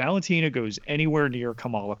if Valentina goes anywhere near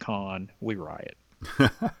Kamala Khan, we riot.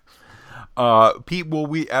 Pete, will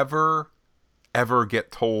we ever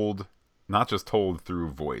get told, not just told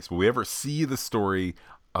through voice, will we ever see the story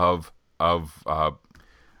of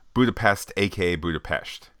Budapest, aka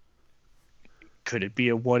Budapest? Could it be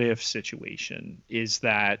a what if situation? Is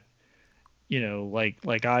that,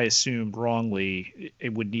 like I assumed wrongly,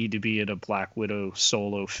 it would need to be in a Black Widow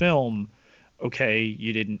solo film. Okay,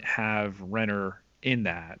 you didn't have Renner in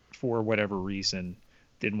that for whatever reason,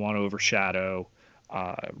 didn't want to overshadow,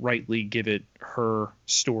 rightly give it her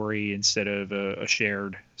story instead of a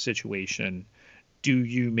shared situation. Do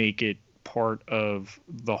you make it part of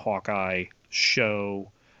the Hawkeye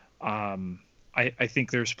show? I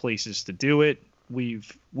think there's places to do it.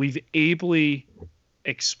 We've ably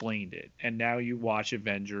explained it, and now you watch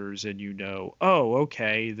Avengers and oh,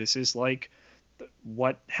 okay, this is like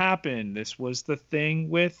what happened. This was the thing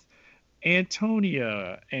with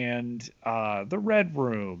Antonia and the Red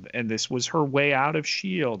Room, and this was her way out of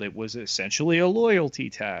S.H.I.E.L.D. It was essentially a loyalty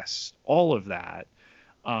test, all of that,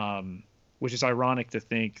 which is ironic to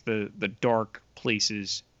think the dark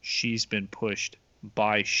places she's been pushed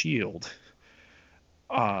by S.H.I.E.L.D.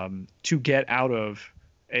 To get out of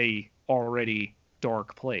a already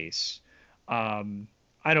dark place. I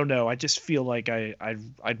don't know. I just feel like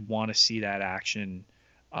I'd want to see that action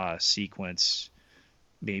sequence.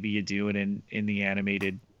 Maybe you do it in the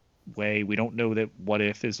animated way. We don't know that What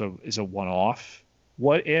If is a one-off.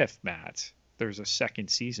 What if, Matt, there's a second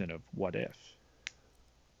season of What If?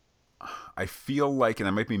 I feel like, and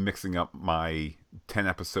I might be mixing up my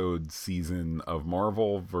 10-episode season of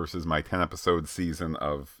Marvel versus my 10-episode season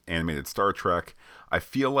of animated Star Trek. I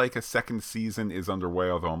feel like a second season is underway,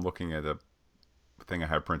 although I'm looking at a thing I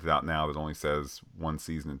have printed out now that only says one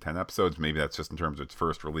season and 10 episodes. Maybe that's just in terms of its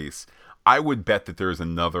first release. I would bet that there's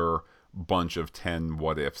another bunch of 10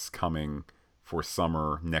 what ifs coming for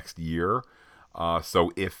summer next year.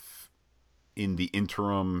 So if in the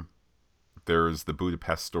interim there's the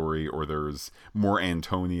Budapest story, or there's more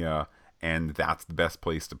Antonia, and that's the best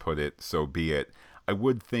place to put it, so be it. I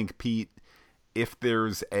would think, Pete, if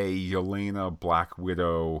there's a Yelena Black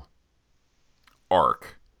Widow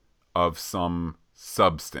arc of some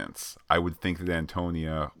substance, I would think that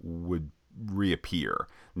Antonia would reappear.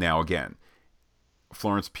 Now, again,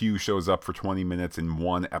 Florence Pugh shows up for 20 minutes in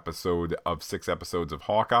one episode of 6 episodes of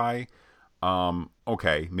Hawkeye.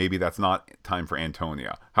 Okay, maybe that's not time for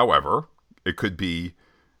Antonia. However, it could be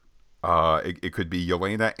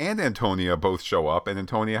Yelena and Antonia both show up, and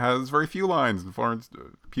Antonia has very few lines, and Florence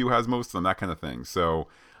Pugh has most of them, that kind of thing. So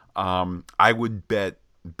I would bet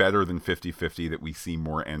better than 50-50 that we see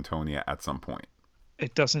more Antonia at some point.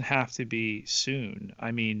 It doesn't have to be soon. I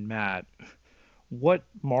mean, Matt, what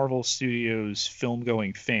Marvel Studios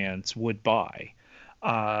film-going fans would buy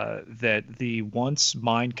that the once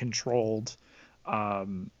mind-controlled,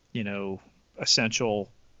 essential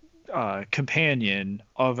companion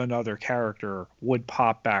of another character would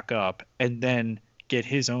pop back up and then get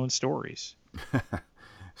his own stories?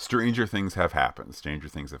 Stranger things have happened.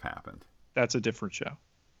 That's a different show.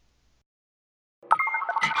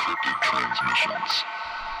 uninterrupted transmissions.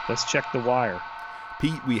 Let's check the wire.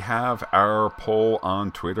 Pete, we have our poll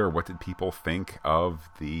on Twitter. What did people think of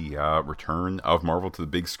the return of Marvel to the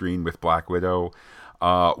big screen with Black Widow?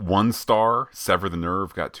 1 star, Sever the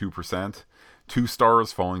Nerve, got 2%. 2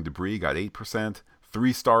 stars, Falling Debris, got 8%.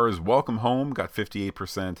 3 stars, Welcome Home, got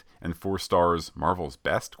 58%. And 4 stars, Marvel's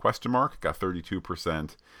Best, got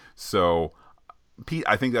 32%. So, Pete,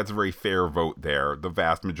 I think that's a very fair vote there. The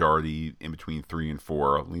vast majority in between 3 and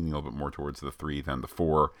 4, leaning a little bit more towards the 3 than the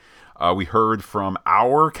 4. We heard from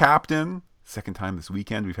our captain, second time this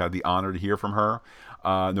weekend. We've had the honor to hear from her.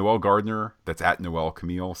 Noelle Gardner, that's at Noelle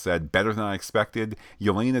Camille, said, better than I expected.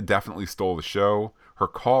 Yelena definitely stole the show. Her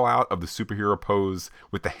call out of the superhero pose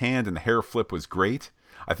with the hand and the hair flip was great.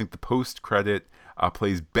 I think the post-credit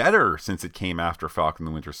plays better since it came after Falcon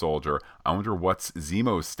the Winter Soldier. I wonder what's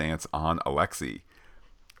Zemo's stance on Alexei.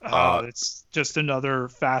 It's just another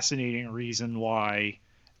fascinating reason why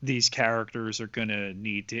these characters are going to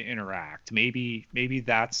need to interact. Maybe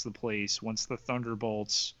that's the place once the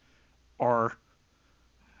Thunderbolts are...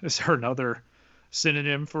 Is there another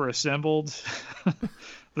synonym for assembled?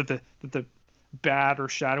 that the bad or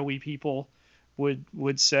shadowy people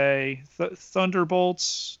would say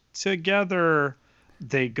Thunderbolts together,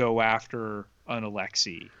 they go after an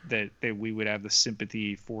Alexei, that we would have the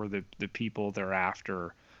sympathy for the people they're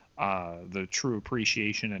after, the true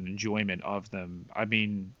appreciation and enjoyment of them. I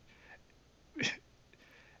mean,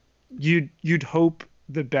 you'd hope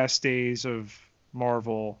the best days of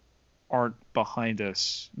Marvel aren't behind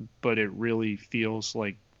us, but it really feels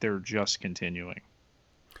like they're just continuing.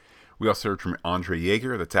 We also heard from Andre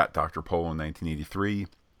Yeager, that's at Dr. Polo in 1983.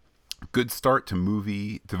 Good start to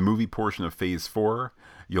the movie portion of Phase 4.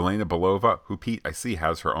 Yelena Belova, who, Pete, I see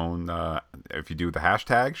has her own, if you do the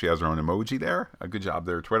hashtag, she has her own emoji there. A good job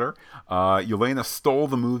there, Twitter. Yelena stole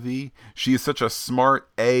the movie. She is such a smart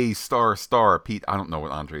A star. Pete, I don't know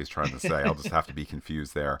what Andre is trying to say. I'll just have to be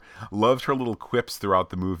confused there. Loved her little quips throughout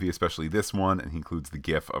the movie, especially this one, and he includes the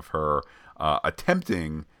gif of her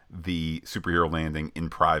attempting the superhero landing in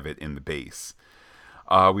private in the base.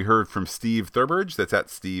 We heard from Steve Thurberge, that's at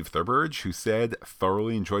Steve Thurberge, who said,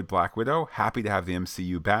 thoroughly enjoyed Black Widow, happy to have the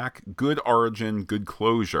MCU back, good origin, good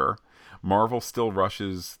closure. Marvel still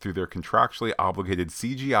rushes through their contractually obligated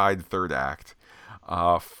CGI'd third act.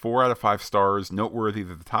 4 out of 5 stars, noteworthy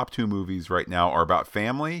that the top 2 movies right now are about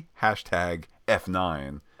family, hashtag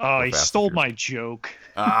F9. Oh, he stole my joke.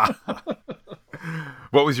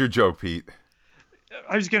 What was your joke, Pete?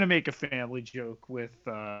 I was going to make a family joke with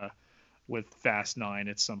Fast 9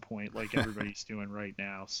 at some point, like everybody's doing right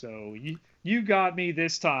now. So you got me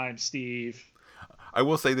this time, Steve. I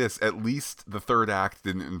will say this, at least the third act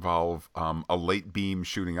didn't involve a late beam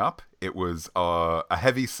shooting up. It was a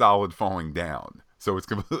heavy solid falling down. So it's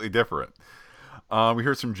completely different. We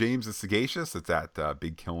heard from James the Sagacious. It's at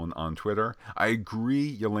Big Killin on Twitter. I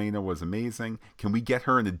agree Yelena was amazing. Can we get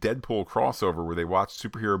her in a Deadpool crossover where they watch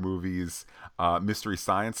superhero movies Mystery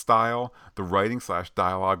Science style? The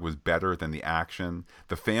writing/dialogue was better than the action.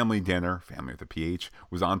 The family dinner, family with a PH,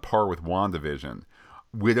 was on par with WandaVision.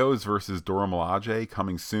 Widows versus Dora Milaje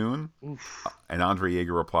coming soon. And Andre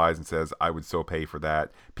Yeager replies and says, I would so pay for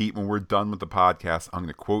that. Pete, when we're done with the podcast, I'm going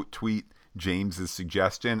to quote tweet James's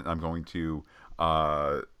suggestion, and I'm going to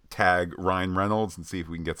tag Ryan Reynolds and see if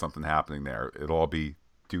we can get something happening there. It'll all be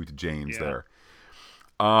due to James there.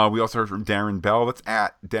 We also heard from Darren Bell. That's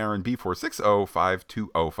at Darren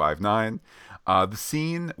B460-52059. The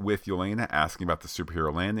scene with Yelena asking about the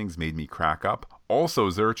superhero landings made me crack up. Also,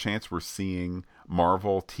 is there a chance we're seeing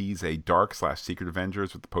Marvel tease a dark/Secret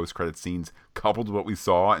Avengers with the post-credit scenes coupled with what we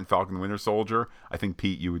saw in Falcon the Winter Soldier? I think,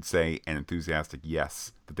 Pete, you would say an enthusiastic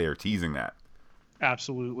yes, that they are teasing that.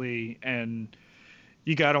 Absolutely. And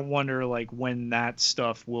you got to wonder, like, when that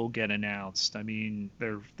stuff will get announced. I mean,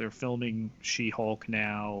 they're filming She-Hulk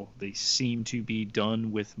now. They seem to be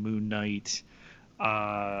done with Moon Knight.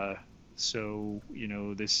 So, you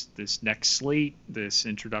know, this next slate, this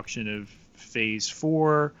introduction of Phase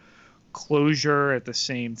 4, closure at the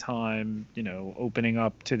same time, you know, opening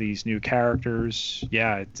up to these new characters.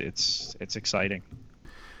 Yeah, it's exciting.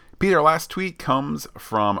 Peter, last tweet comes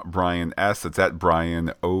from Brian S. It's at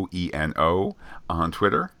Brian OENO on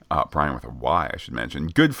Twitter. Brian with a Y, I should mention.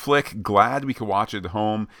 Good flick. Glad we could watch it at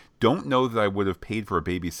home. Don't know that I would have paid for a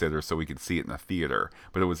babysitter so we could see it in a theater,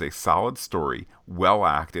 but it was a solid story, well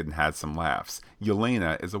acted, and had some laughs.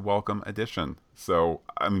 Yelena is a welcome addition. So,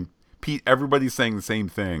 I mean, Pete, everybody's saying the same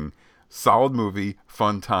thing. Solid movie,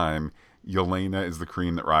 fun time. Yelena is the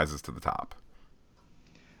cream that rises to the top.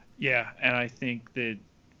 Yeah, and I think that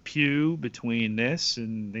Pugh, between this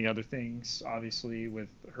and the other things, obviously with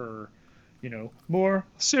her more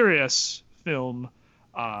serious film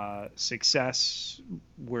success,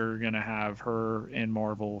 we're going to have her in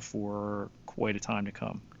Marvel for quite a time to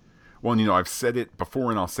come. Well, I've said it before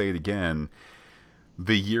and I'll say it again.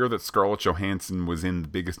 The year that Scarlett Johansson was in the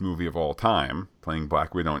biggest movie of all time, playing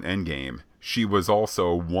Black Widow in Endgame, she was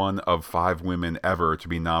also one of 5 women ever to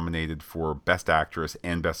be nominated for Best Actress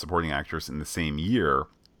and Best Supporting Actress in the same year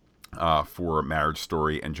for Marriage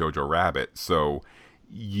Story and Jojo Rabbit. So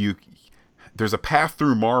there's a path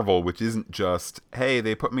through Marvel which isn't just, hey,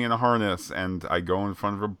 they put me in a harness and I go in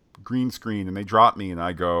front of a green screen and they drop me and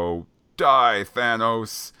I go, die,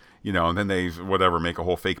 Thanos. And then they, make a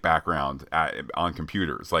whole fake background on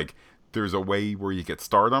computers. Like, there's a way where you get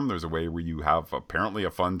stardom. There's a way where you have apparently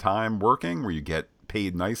a fun time working, where you get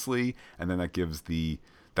paid nicely. And then that gives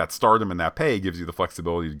that stardom and that pay gives you the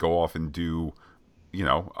flexibility to go off and do,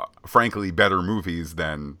 frankly, better movies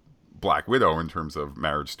than Black Widow in terms of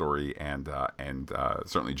Marriage Story and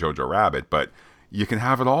certainly Jojo Rabbit. But you can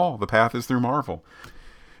have it all. The path is through Marvel.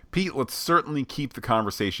 Pete, let's certainly keep the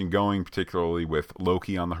conversation going, particularly with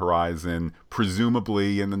Loki on the horizon.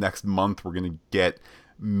 Presumably in the next month, we're going to get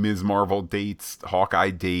Ms. Marvel dates, Hawkeye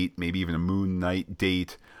date, maybe even a Moon Knight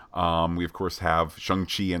date. We, of course, have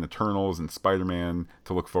Shang-Chi and Eternals and Spider-Man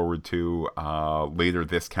to look forward to later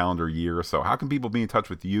this calendar year. So how can people be in touch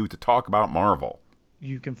with you to talk about Marvel?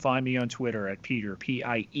 You can find me on Twitter at Peter,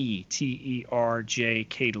 Pieterjkaelaar,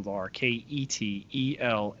 Ketelaar,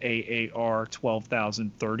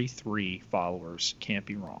 12,033 followers. Can't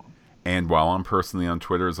be wrong. And while I'm personally on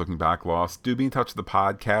Twitter as Looking Back Lost, do be in touch with the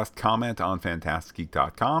podcast. Comment on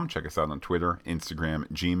FantasticGeek.com. Check us out on Twitter,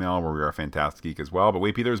 Instagram, Gmail, where we are Fantastic Geek as well. But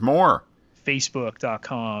wait, Pete, there's more.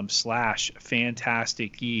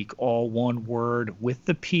 Facebook.com/Fantastic Geek, all one word with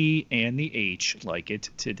the P and the H, like it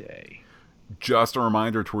today. Just a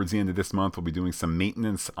reminder, towards the end of this month, we'll be doing some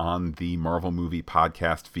maintenance on the Marvel Movie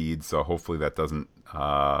podcast feed, so hopefully that doesn't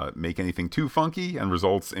make anything too funky and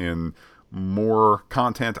results in more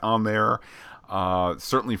content on there.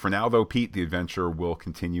 Certainly for now, though, Pete, the adventure will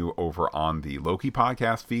continue over on the Loki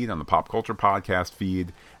podcast feed, on the Pop Culture podcast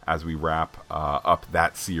feed, as we wrap up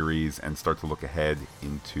that series and start to look ahead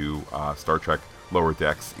into Star Trek Lower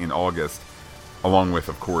Decks in August, along with,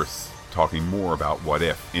 of course, talking more about What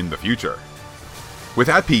If in the future. With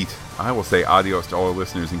that, Pete, I will say adios to all our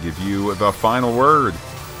listeners and give you the final word.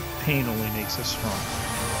 Pain only makes us strong.